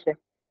 36 आहे.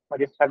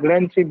 म्हणजे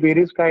सगळ्यांची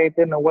बेरीज काय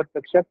येते 90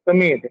 पेक्षा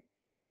कमी येते.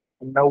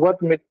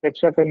 90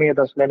 पेक्षा कमी येत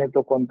असल्याने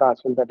तो कोणता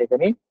असेल त्या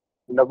ठिकाणी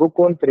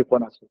लघुकोन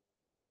त्रिकोण असेल.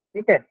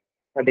 ठीक आहे.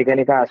 त्या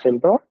ठिकाणी काय असेल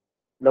तो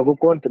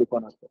लघुकोन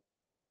त्रिकोण असेल.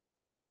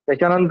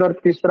 त्याच्यानंतर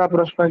तिसरा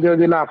प्रश्न जो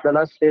दिला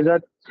आपल्याला,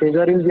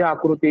 शेजारील जी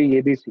आकृती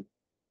एबीसी,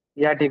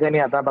 या ठिकाणी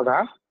आता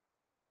बघा,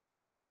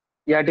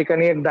 या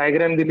ठिकाणी एक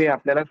डायग्राम दिली आहे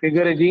आपल्याला.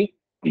 फिगर आहे जी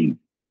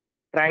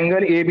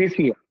ट्रायंगल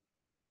एबीसी आहे.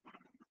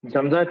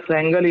 समजा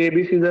ट्रायंगल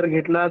एबीसी जर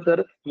घेतला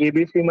तर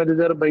एबीसी मध्ये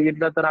जर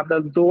बघितलं तर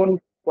आपल्याला दोन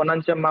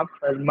कोणांच्या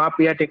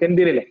माप या ठिकाणी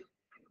दिलेले आहे.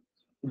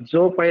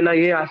 जो पहिला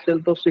ए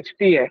असेल तो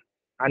 60 आहे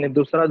आणि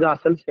दुसरा जो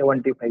असेल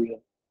 75 आहे.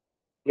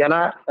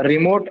 याला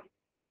रिमोट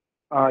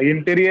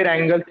इंटेरियर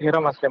अँगल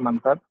थेरम असे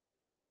म्हणतात.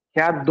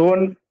 ह्या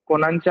दोन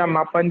कोणांच्या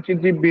मापांची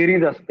जी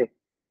बेरीज असते,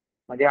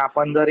 म्हणजे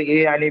आपण जर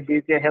ए आणि बी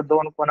ह्या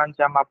दोन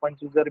कोणांच्या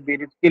मापांची जर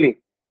बेरीज केली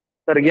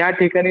तर या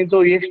ठिकाणी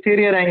जो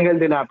एक्सटेरियर अँगल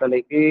दिला आपल्याला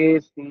ए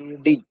सी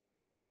डी,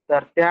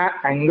 तर त्या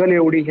अँगल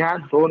एवढी ह्या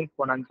दोन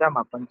कोणांच्या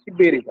मापांची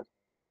बेरीज असते.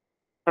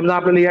 समजा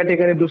आपल्याला या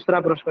ठिकाणी दुसरा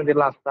प्रश्न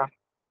दिला असता,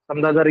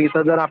 समजा जर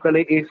इथं जर आपल्याला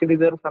एसीडी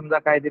जर समजा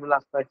काय दिलेला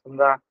असता,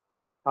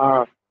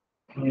 समजा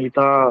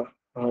इथं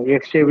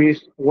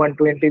 120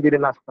 120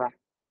 दिलेला असता,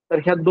 तर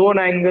ह्या दोन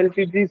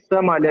अँगलची जी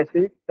सम आली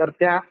असती तर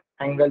त्या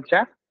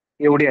अँगलच्या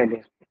एवढी आली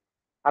असते.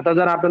 आता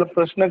जर आपल्याला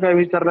प्रश्न काय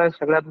विचारलाय,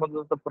 सगळ्यात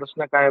महत्त्वाचा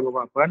प्रश्न काय बघू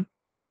आपण.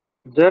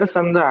 जर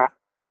समजा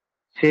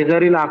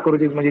शेजारील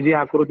आकृतीत, म्हणजे जी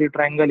आकृती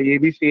ट्रायंगल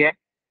एबीसी आहे,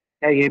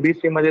 त्या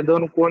एबीसी मध्ये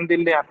दोन कोण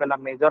दिले आपल्याला,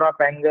 measure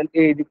of angle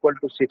A is equal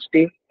to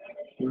 60,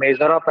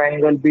 measure of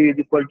angle B is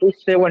equal to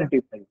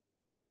 75.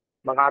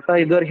 मग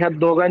आता जर ह्या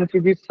दोघांची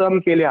जी सम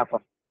केली आपण,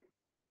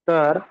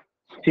 तर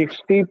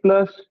 60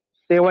 प्लस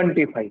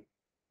 75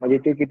 म्हणजे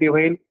ते किती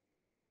होईल,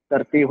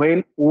 तर ती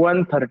होईल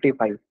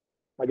 135.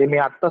 म्हणजे मी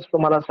आत्ताच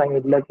तुम्हाला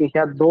सांगितलं की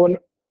ह्या दोन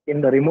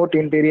रिमोट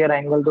इंटेरियर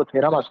अँगल जो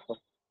थेरम असतो,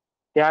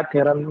 त्या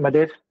थेरम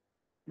मध्ये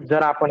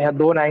जर आपण ह्या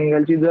दोन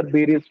अँगलची जर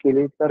बेरीज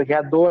केली तर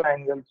ह्या दोन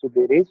अँगलची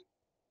बेरीज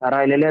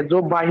राहिलेल्या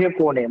जो बाह्य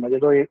कोण आहे, म्हणजे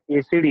जो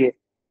एसीडी आहे,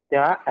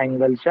 त्या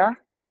अँगलच्या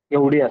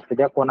एवढी असते,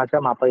 त्या कोणाच्या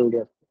मापा एवढी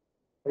असते.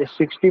 म्हणजे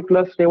 60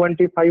 प्लस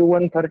 75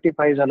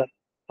 135 झालं.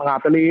 मग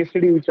आपल्याला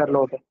एसीडी विचारलं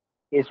होतं,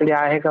 एसीडी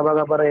आहे का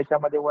बघा बरं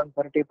याच्यामध्ये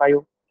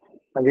 135.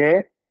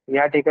 म्हणजे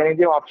या ठिकाणी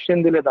जे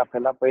ऑप्शन दिलेत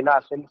आपल्याला, पहिला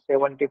असेल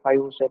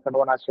 75, सेकंड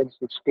वन असेल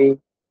 60,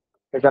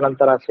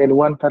 त्याच्यानंतर असेल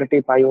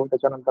 135,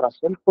 त्याच्यानंतर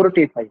असेल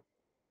 45.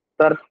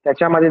 तर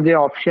त्याच्यामध्ये जे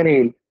ऑप्शन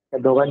येईल त्या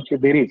दोघांची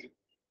बेरीज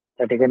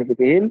त्या ठिकाणी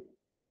किती येईल,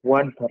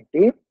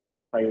 135.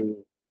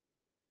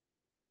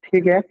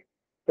 ठीक आहे.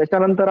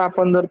 त्याच्यानंतर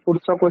आपण जर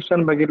पुढचा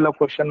क्वेश्चन बघितला,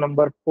 क्वेश्चन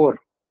नंबर 4,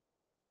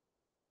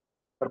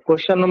 तर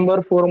क्वेश्चन नंबर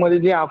 4 मध्ये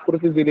जी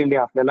आकृती दिलेली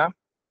आहे आपल्याला,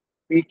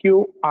 पी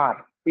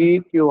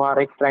क्यू आर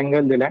एक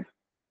ट्रायंगल दिलाय.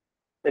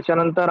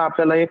 त्याच्यानंतर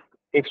आपल्याला एक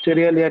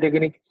एक्सटेरियर या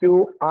ठिकाणी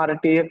क्यू आर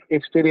टी एक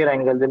एक्सटेरियर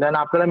अँगल दिला आणि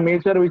आपल्याला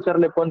मेजर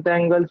विचारले कोणत्या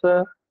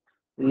अँगलचं,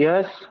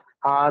 एस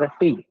आर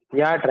टी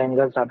या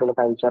ट्रायंगलचं आपल्याला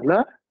काय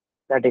विचारलं,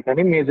 त्या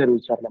ठिकाणी मेजर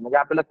विचारलं. म्हणजे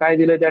आपल्याला काय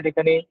दिलं त्या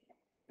ठिकाणी,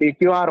 पी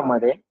क्यू आर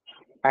मध्ये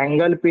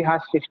अँगल पी हा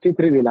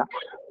 63 दिला,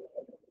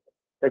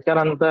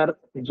 त्याच्यानंतर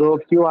जो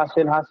क्यू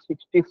असेल हा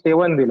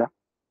 67 दिला,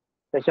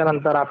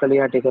 त्याच्यानंतर आपल्याला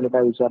या ठिकाणी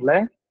काय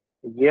विचारलंय,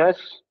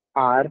 एस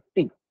आर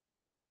टी.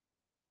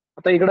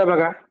 आता इकडे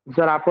बघा,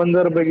 जर आपण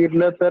जर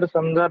बघितलं तर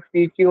समजा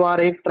पी क्यू आर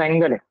एक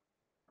ट्रायंगल आहे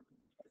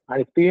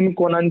आणि तीन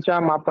कोणांच्या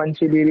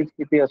मापांची बेरीज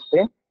किती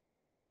असते,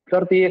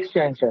 तर ती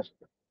 180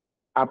 असते.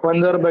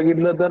 आपण जर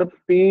बघितलं तर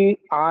पी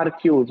आर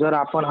क्यू जर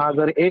आपण हा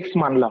जर एक्स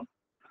मानला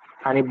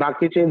आणि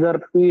बाकीचे जर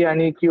पी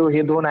आणि क्यू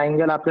हे दोन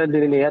अँगल आपल्याला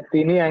दिलेले, या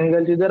तिन्ही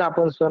अँगलची जर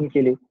आपण सम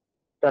केली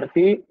तर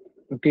ती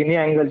तिन्ही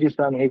अँगलची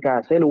सम हे काय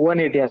असेल,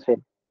 180 असेल.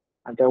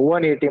 आणि त्या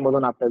 180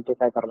 मधून आपल्याला ते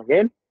काय करावं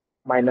लागेल,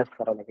 मायनस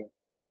करावं लागेल.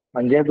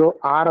 म्हणजे जो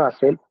आर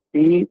असेल,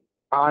 पी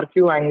आर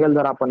क्यू अँगल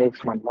जर आपण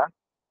एक्स मानला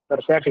तर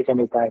त्या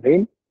ठिकाणी काय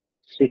होईल,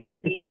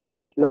 60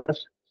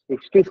 प्लस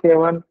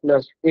 67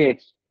 प्लस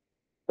एक्स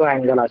तो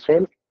अँगल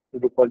असेल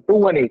इज इक्वल टू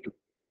 180.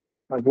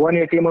 मग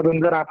 180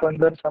 मधून जर आपण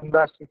जर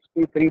समजा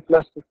 63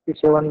 प्लस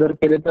 67 जर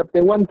केले तर ते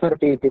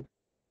 130 येतील.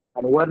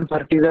 आणि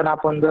 130 जर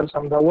आपण जर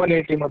समजा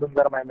 180 मधून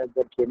जर मायनस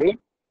जर केली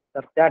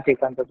तर त्या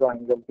ठिकाणचा जो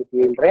अँगल किती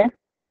येईल रे,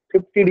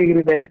 50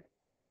 डिग्री आहे.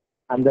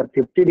 आणि जर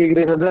 50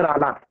 डिग्रीचा जर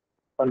आला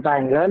कोणता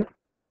अँगल,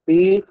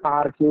 पी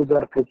आर क्यू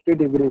जर 50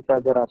 डिग्रीचा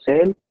जर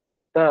असेल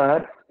तर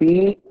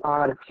पी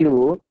आर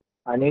क्यू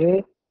आणि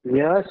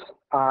एस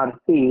आर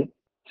टी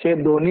हे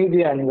दोन्ही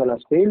जे अँगल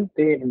असतील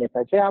ते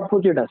एकमेकाचे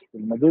अपोजिट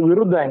असतील, म्हणजे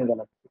विरुद्ध अँगल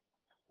असतील.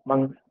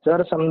 मग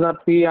जर समजा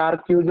पी आर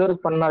क्यू जर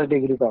 50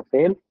 डिग्रीचा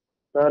असेल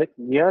तर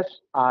एस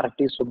आर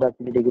टी सुद्धा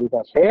किती डिग्रीचा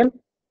असेल,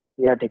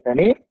 या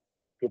ठिकाणी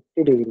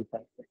 50 डिग्रीचा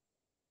असेल.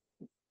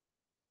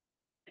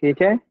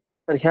 ठीक आहे.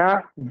 तर ह्या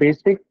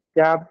बेसिक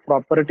त्या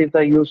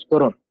प्रॉपर्टीचा यूज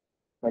करून,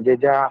 म्हणजे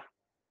ज्या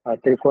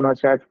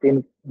त्रिकोणाच्या तीन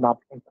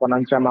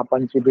कोणांच्या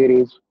मापांची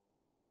बेरीज,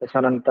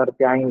 त्याच्यानंतर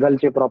त्या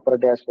अँगलची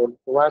प्रॉपर्टी असेल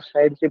किंवा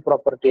साईडची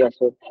प्रॉपर्टी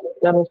असेल,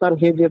 त्यानुसार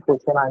हे जे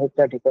क्वेश्चन आहेत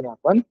त्या ठिकाणी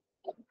आपण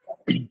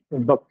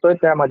बघतोय.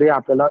 त्यामध्ये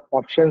आपल्याला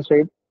ऑप्शन्स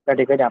आहेत, त्या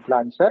ठिकाणी आपला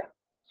आन्सर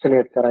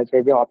सिलेक्ट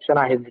करायचे जे ऑप्शन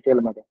आहे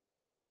डिटेलमध्ये.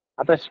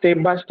 आता स्टेप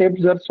बाय स्टेप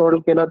जर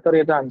सॉल्व्ह केलं तर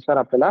याचा आन्सर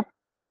आपल्याला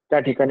त्या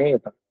ठिकाणी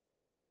येतं.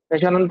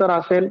 त्याच्यानंतर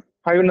असेल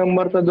 5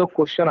 नंबरचा जो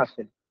क्वेश्चन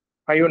असेल,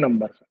 5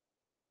 नंबरचा.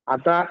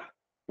 आता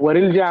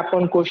वरील जे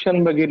आपण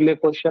क्वेश्चन बघितले,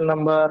 क्वेश्चन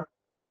नंबर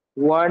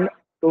 1,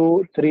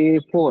 2, 3,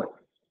 4,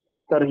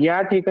 तर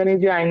या ठिकाणी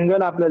जे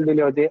अँगल आपल्याला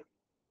दिले होते,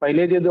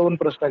 पहिले जे 2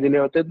 प्रश्न दिले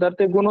होते, तर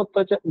ते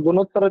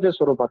गुणोत्तराच्या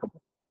स्वरूपात होते.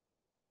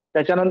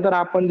 त्याच्यानंतर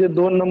आपण जे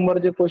 2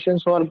 नंबरचे क्वेश्चन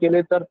सॉल्व्ह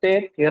केले, तर ते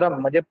थेरम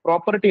म्हणजे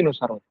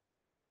प्रॉपर्टीनुसार होते.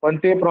 पण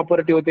ते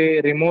प्रॉपर्टी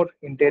होते रिमोट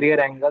इंटेरियर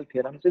अँगल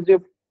थेरमचे जे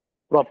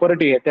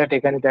प्रॉपर्टी आहे त्या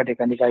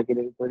ठिकाणी काय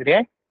केली होती,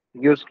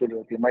 यूज केली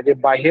होती. म्हणजे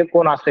बाह्य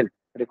कोन असेल,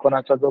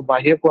 त्रिकोणाचा जो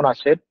बाह्य कोन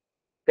असेल,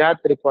 त्या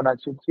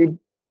त्रिकोणाची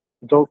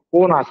जो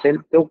कोन असेल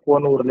तो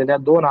कोन उरलेल्या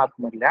 2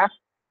 आतमधल्या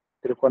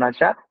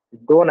त्रिकोणाच्या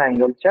 2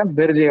 अँगलच्या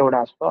बेरजे एवढा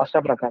असतो, अशा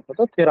प्रकारचा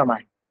तो थेरम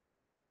आहे.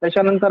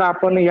 त्याच्यानंतर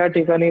आपण या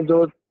ठिकाणी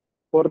जो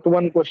 4th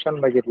वन क्वेश्चन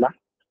बघितला,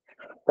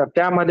 तर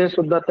त्यामध्ये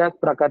सुद्धा त्याच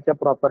प्रकारच्या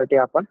प्रॉपर्टी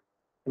आपण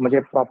म्हणजे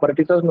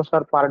प्रॉपर्टीचाच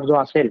नुसार पार्ट जो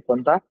असेल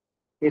कोणता,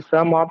 की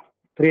सम ऑफ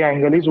 3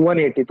 अँगल इज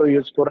 180, तो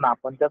यूज करून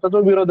आपण त्याचा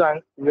जो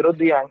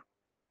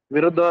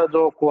विरुद्ध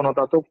जो कोन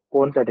होता तो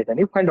कोन त्या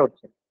ठिकाणी फाइंड आउट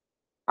केला.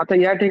 आता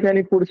या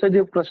ठिकाणी पुढचे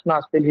जे प्रश्न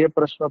असतील, हे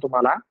प्रश्न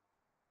तुम्हाला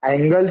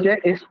अँगलच्या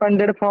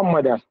एक्सपांडेड फॉर्म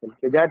मध्ये असतील,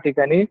 की ज्या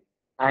ठिकाणी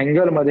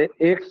अँगल मध्ये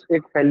एक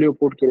व्हॅल्यू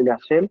पुट केलेली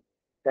असेल,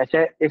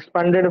 त्याच्या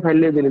एक्सपांडेड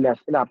व्हॅल्यू दिलेले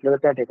असतील, आपल्याला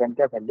त्या ठिकाणी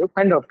त्या व्हॅल्यू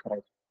फाइंड आउट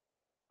करायची.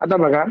 आता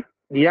बघा,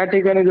 या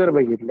ठिकाणी जर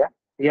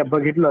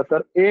बघितलं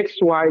तर एक्स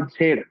वाय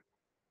झेड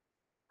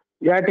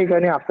या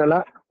ठिकाणी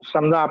आपल्याला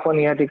समजा आपण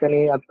या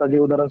ठिकाणी आता जे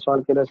उदाहरण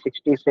सॉल्व्ह केलं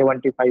 60,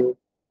 75,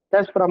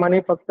 त्याचप्रमाणे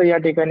फक्त या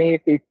ठिकाणी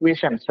एक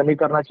इक्वेशन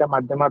समीकरणाच्या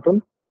माध्यमातून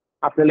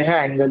आपल्याला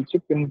ह्या अँगलची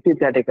किमती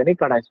त्या ठिकाणी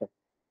काढायच्या.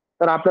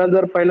 तर आपल्याला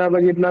जर पहिला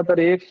बघितलं तर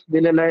एक्स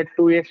दिलेला आहे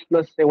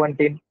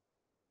 2x+17,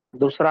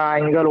 दुसरा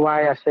अँगल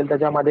वाय असेल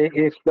त्याच्यामध्ये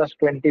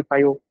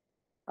x+25,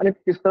 आणि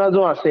तिसरा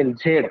जो असेल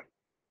झेड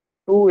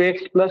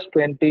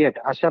 2x+28,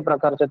 अशा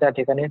प्रकारचा त्या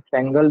ठिकाणी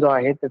ट्रँगल जो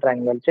आहे ते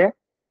ट्रँगलचे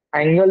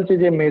अँगलचे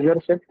जे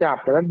मेजर्स आहेत ते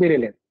आपल्याला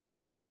दिलेले आहेत.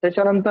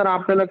 त्याच्यानंतर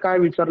आपल्याला काय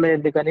विचारलं या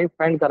ठिकाणी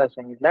फाइंड करायला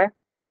सांगितलंय,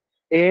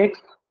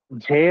 एक्स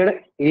झेड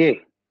ए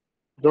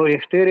जो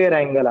एक्सटेरियर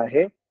अँगल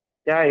आहे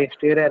त्या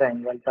एक्सटेरियर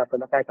अँगलचा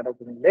आपल्याला काय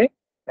करायचं म्हणजे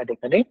त्या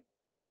ठिकाणी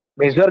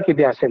मेजर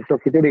किती असेल, तो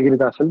किती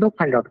डिग्रीचा असेल तो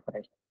फाइंड आउट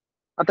करायचा.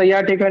 आता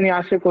या ठिकाणी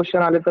असे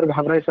क्वेश्चन आले तर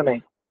घाबरायचं नाही.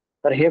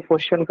 तर हे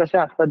क्वेश्चन कसे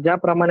असतात,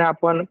 ज्याप्रमाणे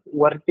आपण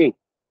वरती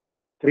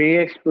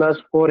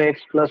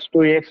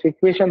 3x+4x+2x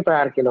इक्वेशन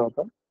तयार केलं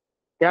होतं,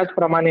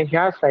 त्याचप्रमाणे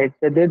ह्या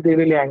साईडचे जे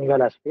दिलेले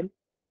अँगल असतील,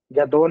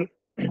 ज्या 2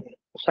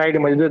 साईड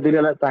मध्ये जो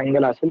दिलेला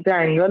अँगल असेल त्या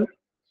अँगल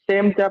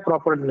सेम त्या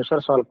प्रॉपर्टीनुसार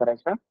सॉल्व्ह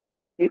करायचा,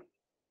 की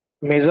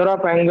measure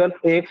of angle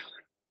x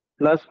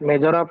plus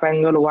measure of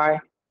angle Y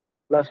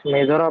plus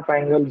measure of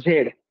angle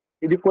Z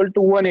is equal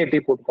to 180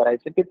 put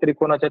करायचं, की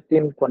त्रिकोणाच्या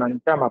 3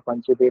 कोनांच्या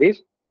मापांची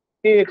बेरीज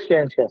ही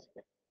 180 असते.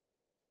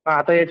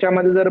 आता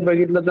याच्यामध्ये जर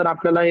बघितलं तर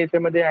आपल्याला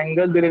याच्यामध्ये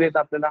अँगल दिलेले आहेत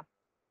आपल्याला,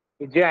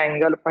 की जे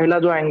अँगल पहिला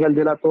जो अँगल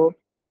दिला तो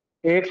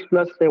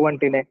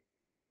x+17 आहे,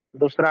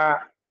 दुसरा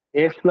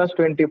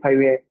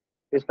x+25 आहे,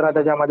 तिसरा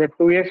त्याच्यामध्ये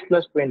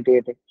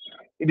 2x+28 आहे,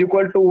 इज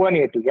इक्वल टू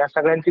 180. या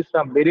सगळ्यांची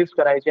सम बेरीज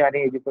करायची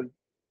आणि इज इक्वल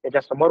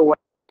त्याच्या समोर 1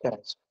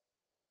 करायचं.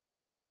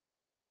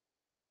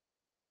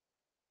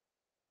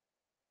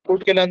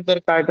 पुट केल्यानंतर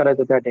काय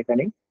करायचं त्या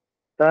ठिकाणी,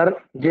 तर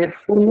जे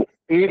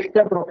 2x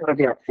च्या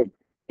प्रॉपर्टी असतील,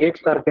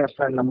 एक्स सारखे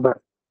असणार नंबर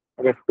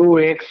म्हणजे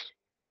 2x,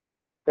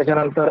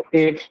 त्याच्यानंतर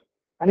एक्स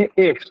आणि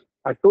एक्स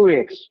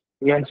 2x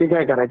यांची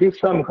काय करायची,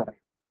 सम करायची,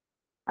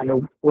 आणि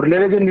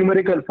उरलेले जे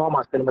न्यूमेरिकल फॉर्म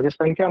असतील म्हणजे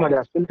संख्यामध्ये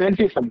असतील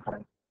त्यांची सम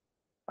करायची.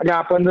 म्हणजे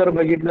आपण जर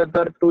बघितलं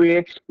तर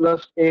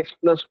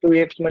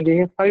 2x+x+2x म्हणजे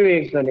हे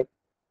 5x झाले,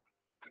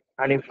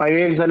 आणि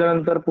 5x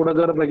झाल्यानंतर पुढे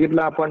जर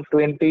बघितलं आपण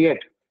 28,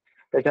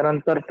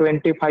 त्याच्यानंतर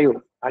 25,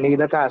 आणि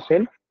इथं काय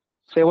असेल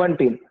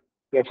 17.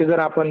 याची जर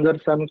आपण जर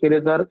सम केले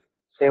तर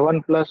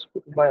 7+5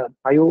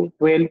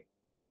 12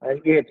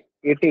 आणि 8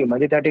 80,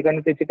 म्हणजे त्या ठिकाणी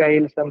त्याची काय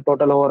येईल सम,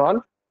 टोटल ओव्हरऑल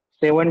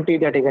 70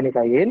 त्या ठिकाणी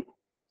काय येईल,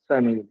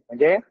 सम येईल.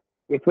 म्हणजे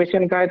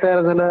इक्वेशन काय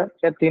तयार झालं,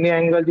 त्या तिन्ही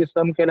अँगलची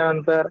सम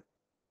केल्यानंतर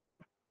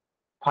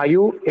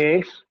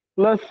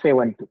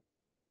 5x+70,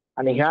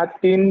 आणि ह्या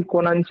 3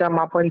 कोनांच्या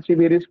मापांची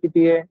बेरीज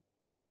किती आहे,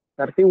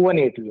 तर ती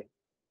 180 आहे.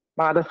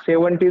 मग आता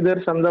 70 जर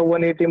समजा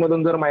 180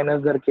 मधून जर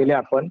मायनस जर केले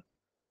आपण,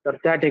 तर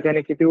त्या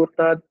ठिकाणी किती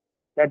उरतात,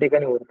 त्या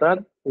ठिकाणी उरतात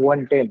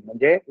 110,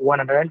 म्हणजे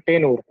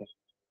 110 उरतात.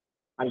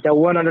 आणि त्या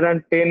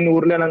 110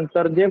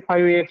 उरल्यानंतर जे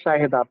 5x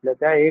आहेत आपल्या,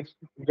 त्या एक्स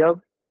ज्या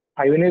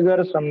 5 ने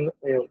जर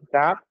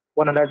त्या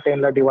 110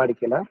 ला डिवाइड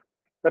केलं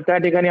तर त्या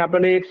ठिकाणी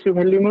आपल्याला एक्स ची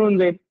व्हॅल्यू मिळून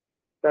जाईल.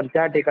 तर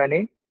त्या ठिकाणी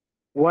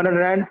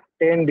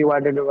 110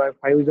 डिवायडेड बाय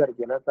 5 जर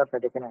केलं तर त्या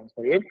ठिकाणी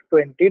आन्सर येईल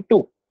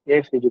 22.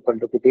 एक्स इज इक्वल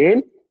टू किती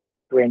येईल,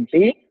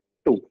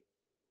 22.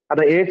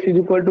 आता एक्स इज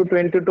इक्वल टू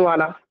 22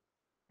 आला,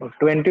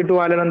 22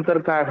 आल्यानंतर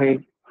काय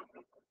होईल,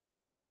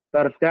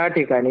 तर त्या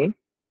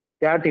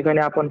ठिकाणी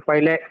आपण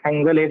पहिले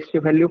अँगल एक्स ची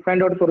व्हॅल्यू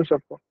फाइंड आउट करू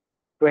शकतो.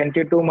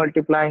 22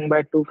 मल्टिप्लाइंग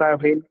बाय 2 काय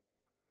होईल,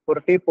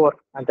 44,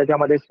 आणि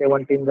त्याच्यामध्ये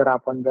 17 जर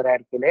आपण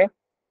ऍड केले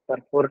तर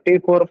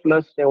 44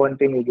 +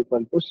 17 इज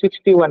इक्वल टू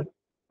 61.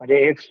 म्हणजे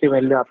एक्स ची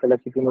व्हॅल्यू आपल्याला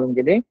किती मिळून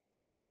गेली,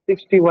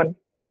 61.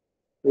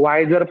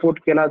 वाय जर पुट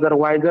केला, जर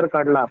वाय जर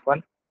काढला आपण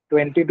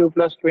 22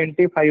 +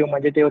 25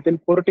 म्हणजे ते होतील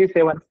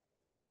 47.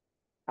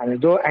 आणि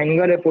जो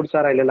अँगल आहे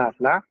पुढचा राहिलेला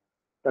आपला,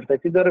 तर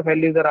त्याची जर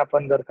व्हॅल्यू जर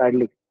आपण जर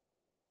काढली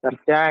तर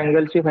त्या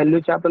अँगलची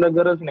व्हॅल्यूची आपल्याला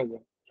गरज नाहीये.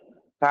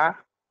 का?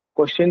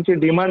 क्वेश्चनची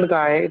डिमांड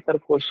काय आहे? तर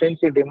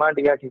क्वेश्चनची डिमांड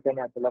या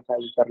ठिकाणी आपल्याला काय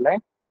विचारलंय,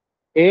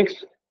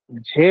 x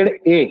Z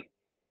A,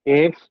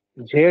 x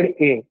Z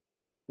A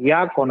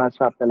या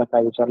कोणाचा आपल्याला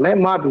काय विचारलंय,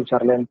 माप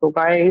विचारलंय. आणि तो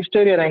काय आहे?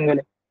 हिस्टेरियर अँगल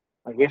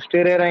आहे.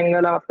 हिस्टेरियर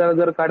अँगल आपल्याला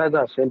जर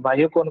काढायचा असेल,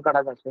 बाह्य कोण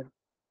काढायचा असेल,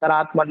 तर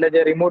आतमधले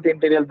जे रिमोट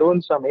इंटेरियर दोन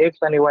सम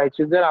एक्स आणि वाय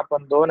ची जर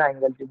आपण दोन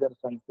अँगलची जर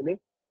सम केली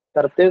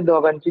तर ते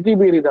दोघांची जी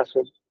बेरीज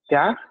असेल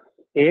त्या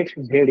एक्स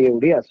झेड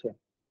एवढी असेल.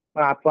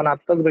 मग आपण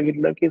आत्ताच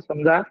बघितलं की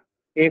समजा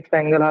एक्स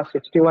अँगल हा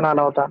 61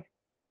 आला होता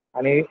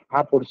आणि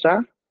हा पुढचा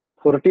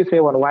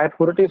 47 वाय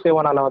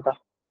 47 आला होता.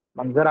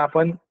 मग जर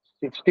आपण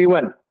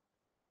 61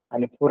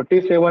 आणि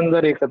 47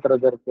 जर एकत्र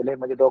जर केले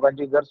म्हणजे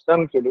दोघांची जर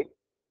सम केली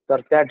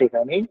तर त्या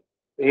ठिकाणी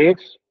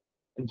एक्स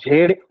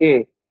झेड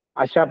ए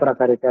अशा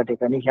प्रकारे त्या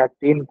ठिकाणी ह्या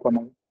तीन कोण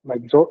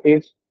म्हणजे जो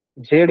एक्स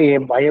झेड ए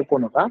बाह्य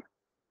कोण होता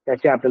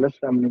त्याचे आपल्याला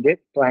सम म्हणजे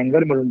तो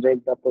अँगल मिळून जाईल.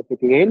 तर तो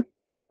किती येईल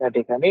त्या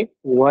ठिकाणी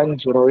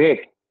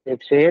 108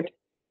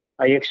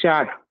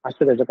 108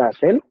 असं त्याचं काय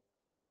असेल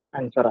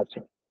आन्सर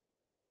असेल.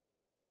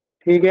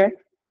 ठीक आहे.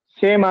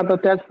 सेम आता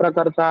त्याच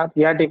प्रकारचा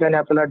या ठिकाणी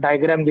आपल्याला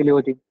डायग्राम दिली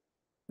होती.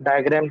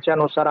 डायग्रामच्या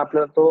नुसार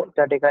आपल्याला तो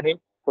त्या ठिकाणी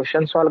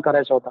क्वेश्चन सॉल्व्ह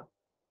करायचा होता.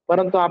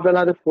 परंतु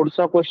आपल्याला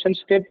पुढचा क्वेश्चन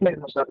स्टेटमेंट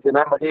नुसार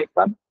दिला म्हणजे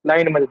एका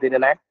लाईन मध्ये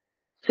दिलेला आहे.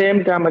 सेम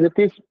त्यामध्ये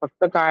तीच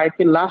फक्त काय आहे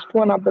की लास्ट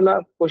वन आपल्याला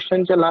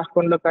क्वेश्चनच्या लास्ट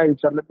वनला काय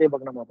विचारलं ते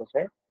बघणं महत्वाचं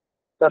आहे.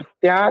 तर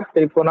त्या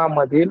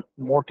त्रिकोणामधील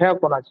मोठ्या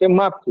कोणाचे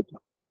माप किती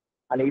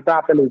आणि इथं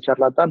आपल्याला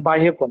विचारलं होता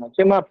बाह्य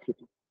कोणाचे माप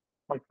किती.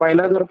 मग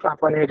पहिला जर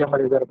आपण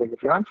याच्यामध्ये जर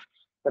बघितला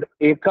तर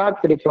एका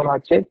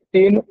त्रिकोणाचे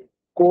तीन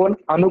कोण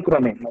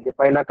अनुक्रमे म्हणजे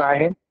पहिला काय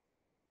आहे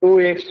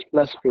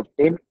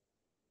 2x+15,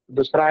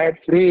 दुसरा आहे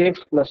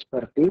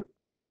 3x+30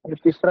 आणि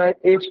तिसरा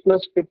आहे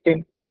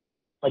x+15.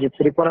 म्हणजे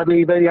त्रिकोणाचे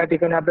इथं या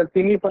ठिकाणी आपल्याला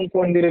तिन्ही पण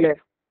कोण दिलेले आहेत.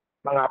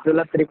 मग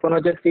आपल्याला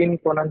त्रिकोणाच्या तीन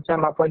कोणांच्या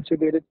मापांची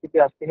बेरीज किती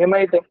असते हे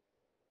माहित आहे.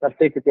 तर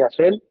ते किती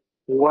असेल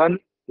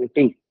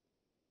 180.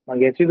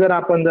 मग याची जर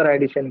आपण जर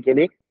ऍडिशन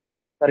केली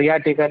तर या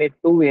ठिकाणी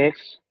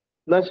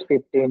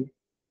 2x+15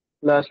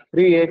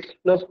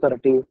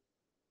 +3x+30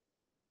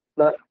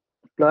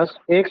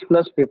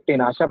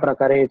 +x+15 अशा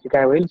प्रकारे याची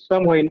काय होईल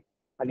सम होईल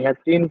आणि या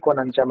तीन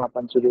कोणांच्या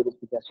मापांची बेरीज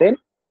किती असेल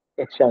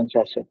 180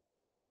 असेल.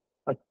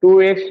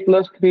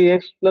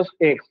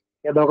 2x+3x+x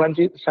या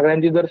दोघांची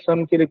सगळ्यांची जर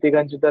सम केली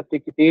तिघांची तर ती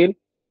किती येईल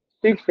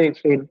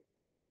 6x येईल.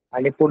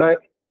 आणि पुढे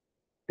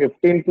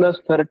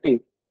 15+30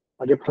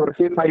 म्हणजे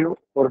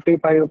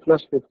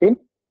 45+15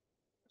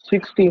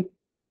 60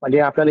 म्हणजे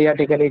आपल्याला या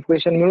ठिकाणी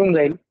इक्वेशन मिळून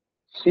जाईल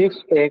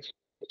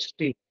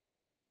 6x60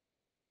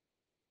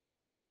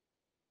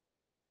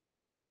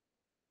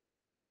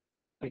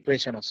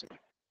 इक्वेशन असेल.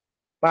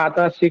 मग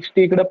आता 60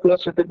 इकडे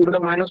प्लस होते तिकडे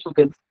मायनस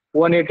होतील.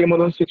 180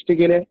 मधून 60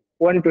 गेले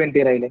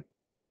 120 राहिले.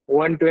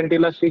 120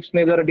 ला 6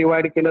 ने जर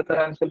डिवाइड केलं तर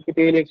आन्सर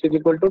किती येईल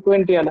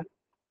x=20 आला.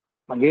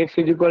 मग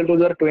x=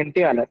 जर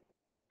 20 आला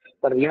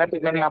तर या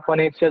ठिकाणी आपण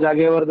एक्सच्या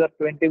जागेवर जर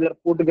 20 जर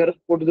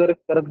पुट जर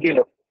करत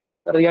गेलो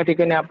तर या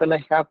ठिकाणी आपल्याला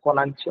ह्या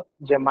कोणांचे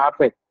जे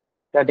माप आहेत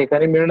त्या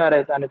ठिकाणी मिळणार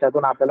आहेत आणि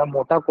त्यातून आपल्याला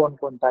मोठा कोण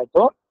कोणता आहे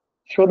तो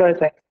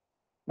शोधायचा आहे.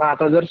 मग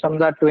आता जर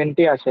समजा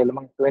 20 असेल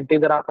मग 20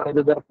 जर आपण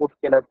इथे जर पुट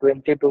केलं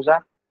 20 2 जा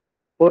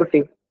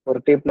 40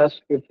 40+15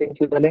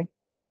 किती झाले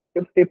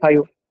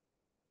 55.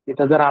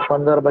 इथं जर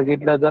आपण जर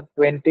बघितलं जर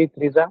 20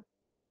 3 जा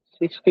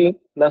 60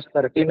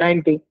 +30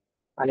 90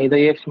 आणि इथं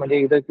एक्स म्हणजे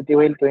इथं किती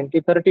होईल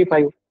 20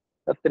 35.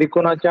 तर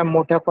त्रिकोणाच्या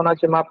मोठ्या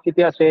कोणाचे माप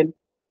किती असेल.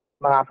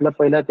 मग आपलं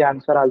पहिलं ते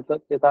आन्सर आलं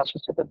ते तर असू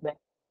शकत नाही.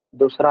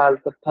 दुसरं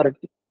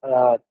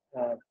आलं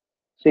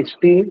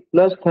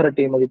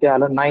 60+30 म्हणजे ते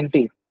आलं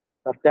 90.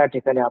 तर त्या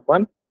ठिकाणी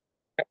आपण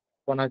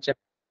कोणाच्या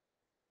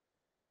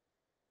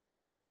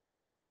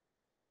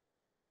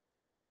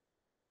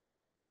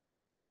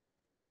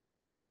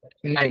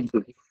 90.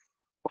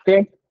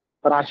 ओके.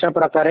 तर अशा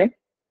प्रकारे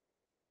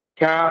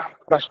ह्या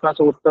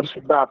प्रश्नाचं उत्तर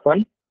सुद्धा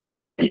आपण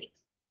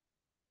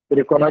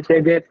त्रिकोणाचे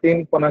जे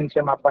तीन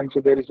कोणांचे मापांची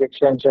बेरीज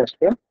 180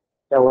 असते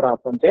त्यावर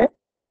आपण ते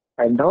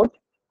फाइंड आउट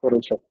करू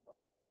शकतो.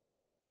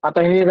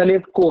 आता हे झाले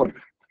कोण.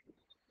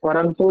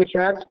 परंतु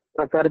ह्याच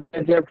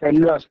प्रकारचे जे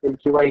व्हॅल्यू असतील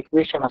किंवा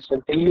इक्वेशन असेल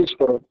ते यूज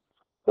करून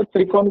तो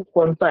त्रिकोण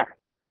कोणता आहे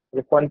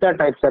म्हणजे कोणत्या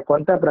टाईपचा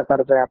कोणत्या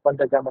प्रकारचा आहे आपण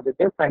त्याच्यामध्ये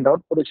ते फाइंड आउट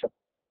करू शकतो.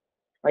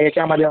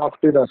 याच्यामध्ये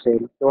ऑप्टिड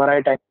असेल किंवा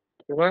राईट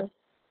अँगल किंवा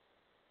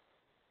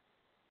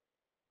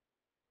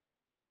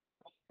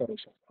करू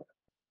शकतो.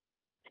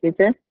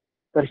 ठीक आहे.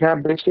 तर ह्या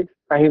बेसिक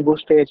काही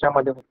गोष्टी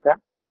याच्यामध्ये होत्या.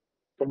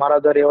 तुम्हाला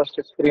जर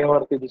व्यवस्थित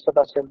स्क्रीनवरती दिसत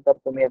असेल तर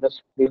तुम्ही याचा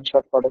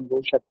स्क्रीनशॉट काढून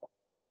घेऊ शकता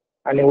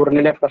आणि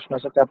उरलेल्या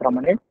प्रश्नाचा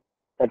त्याप्रमाणे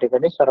त्या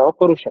ठिकाणी सराव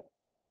करू शकता.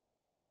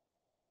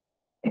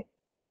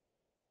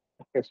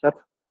 Okay sir.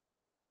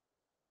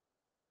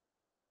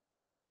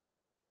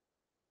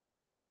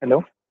 हॅलो.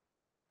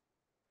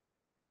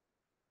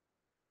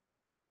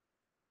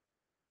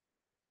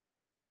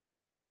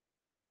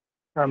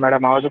 हा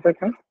मॅडम आवाज येतोय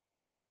का.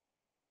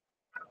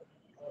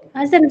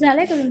 हा सर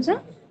झालंय का तुमचं.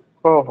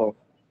 हो हो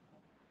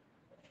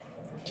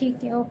ठीक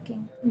आहे ओके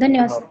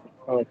धन्यवाद हो. सर.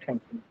 हो,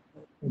 थँक्यू.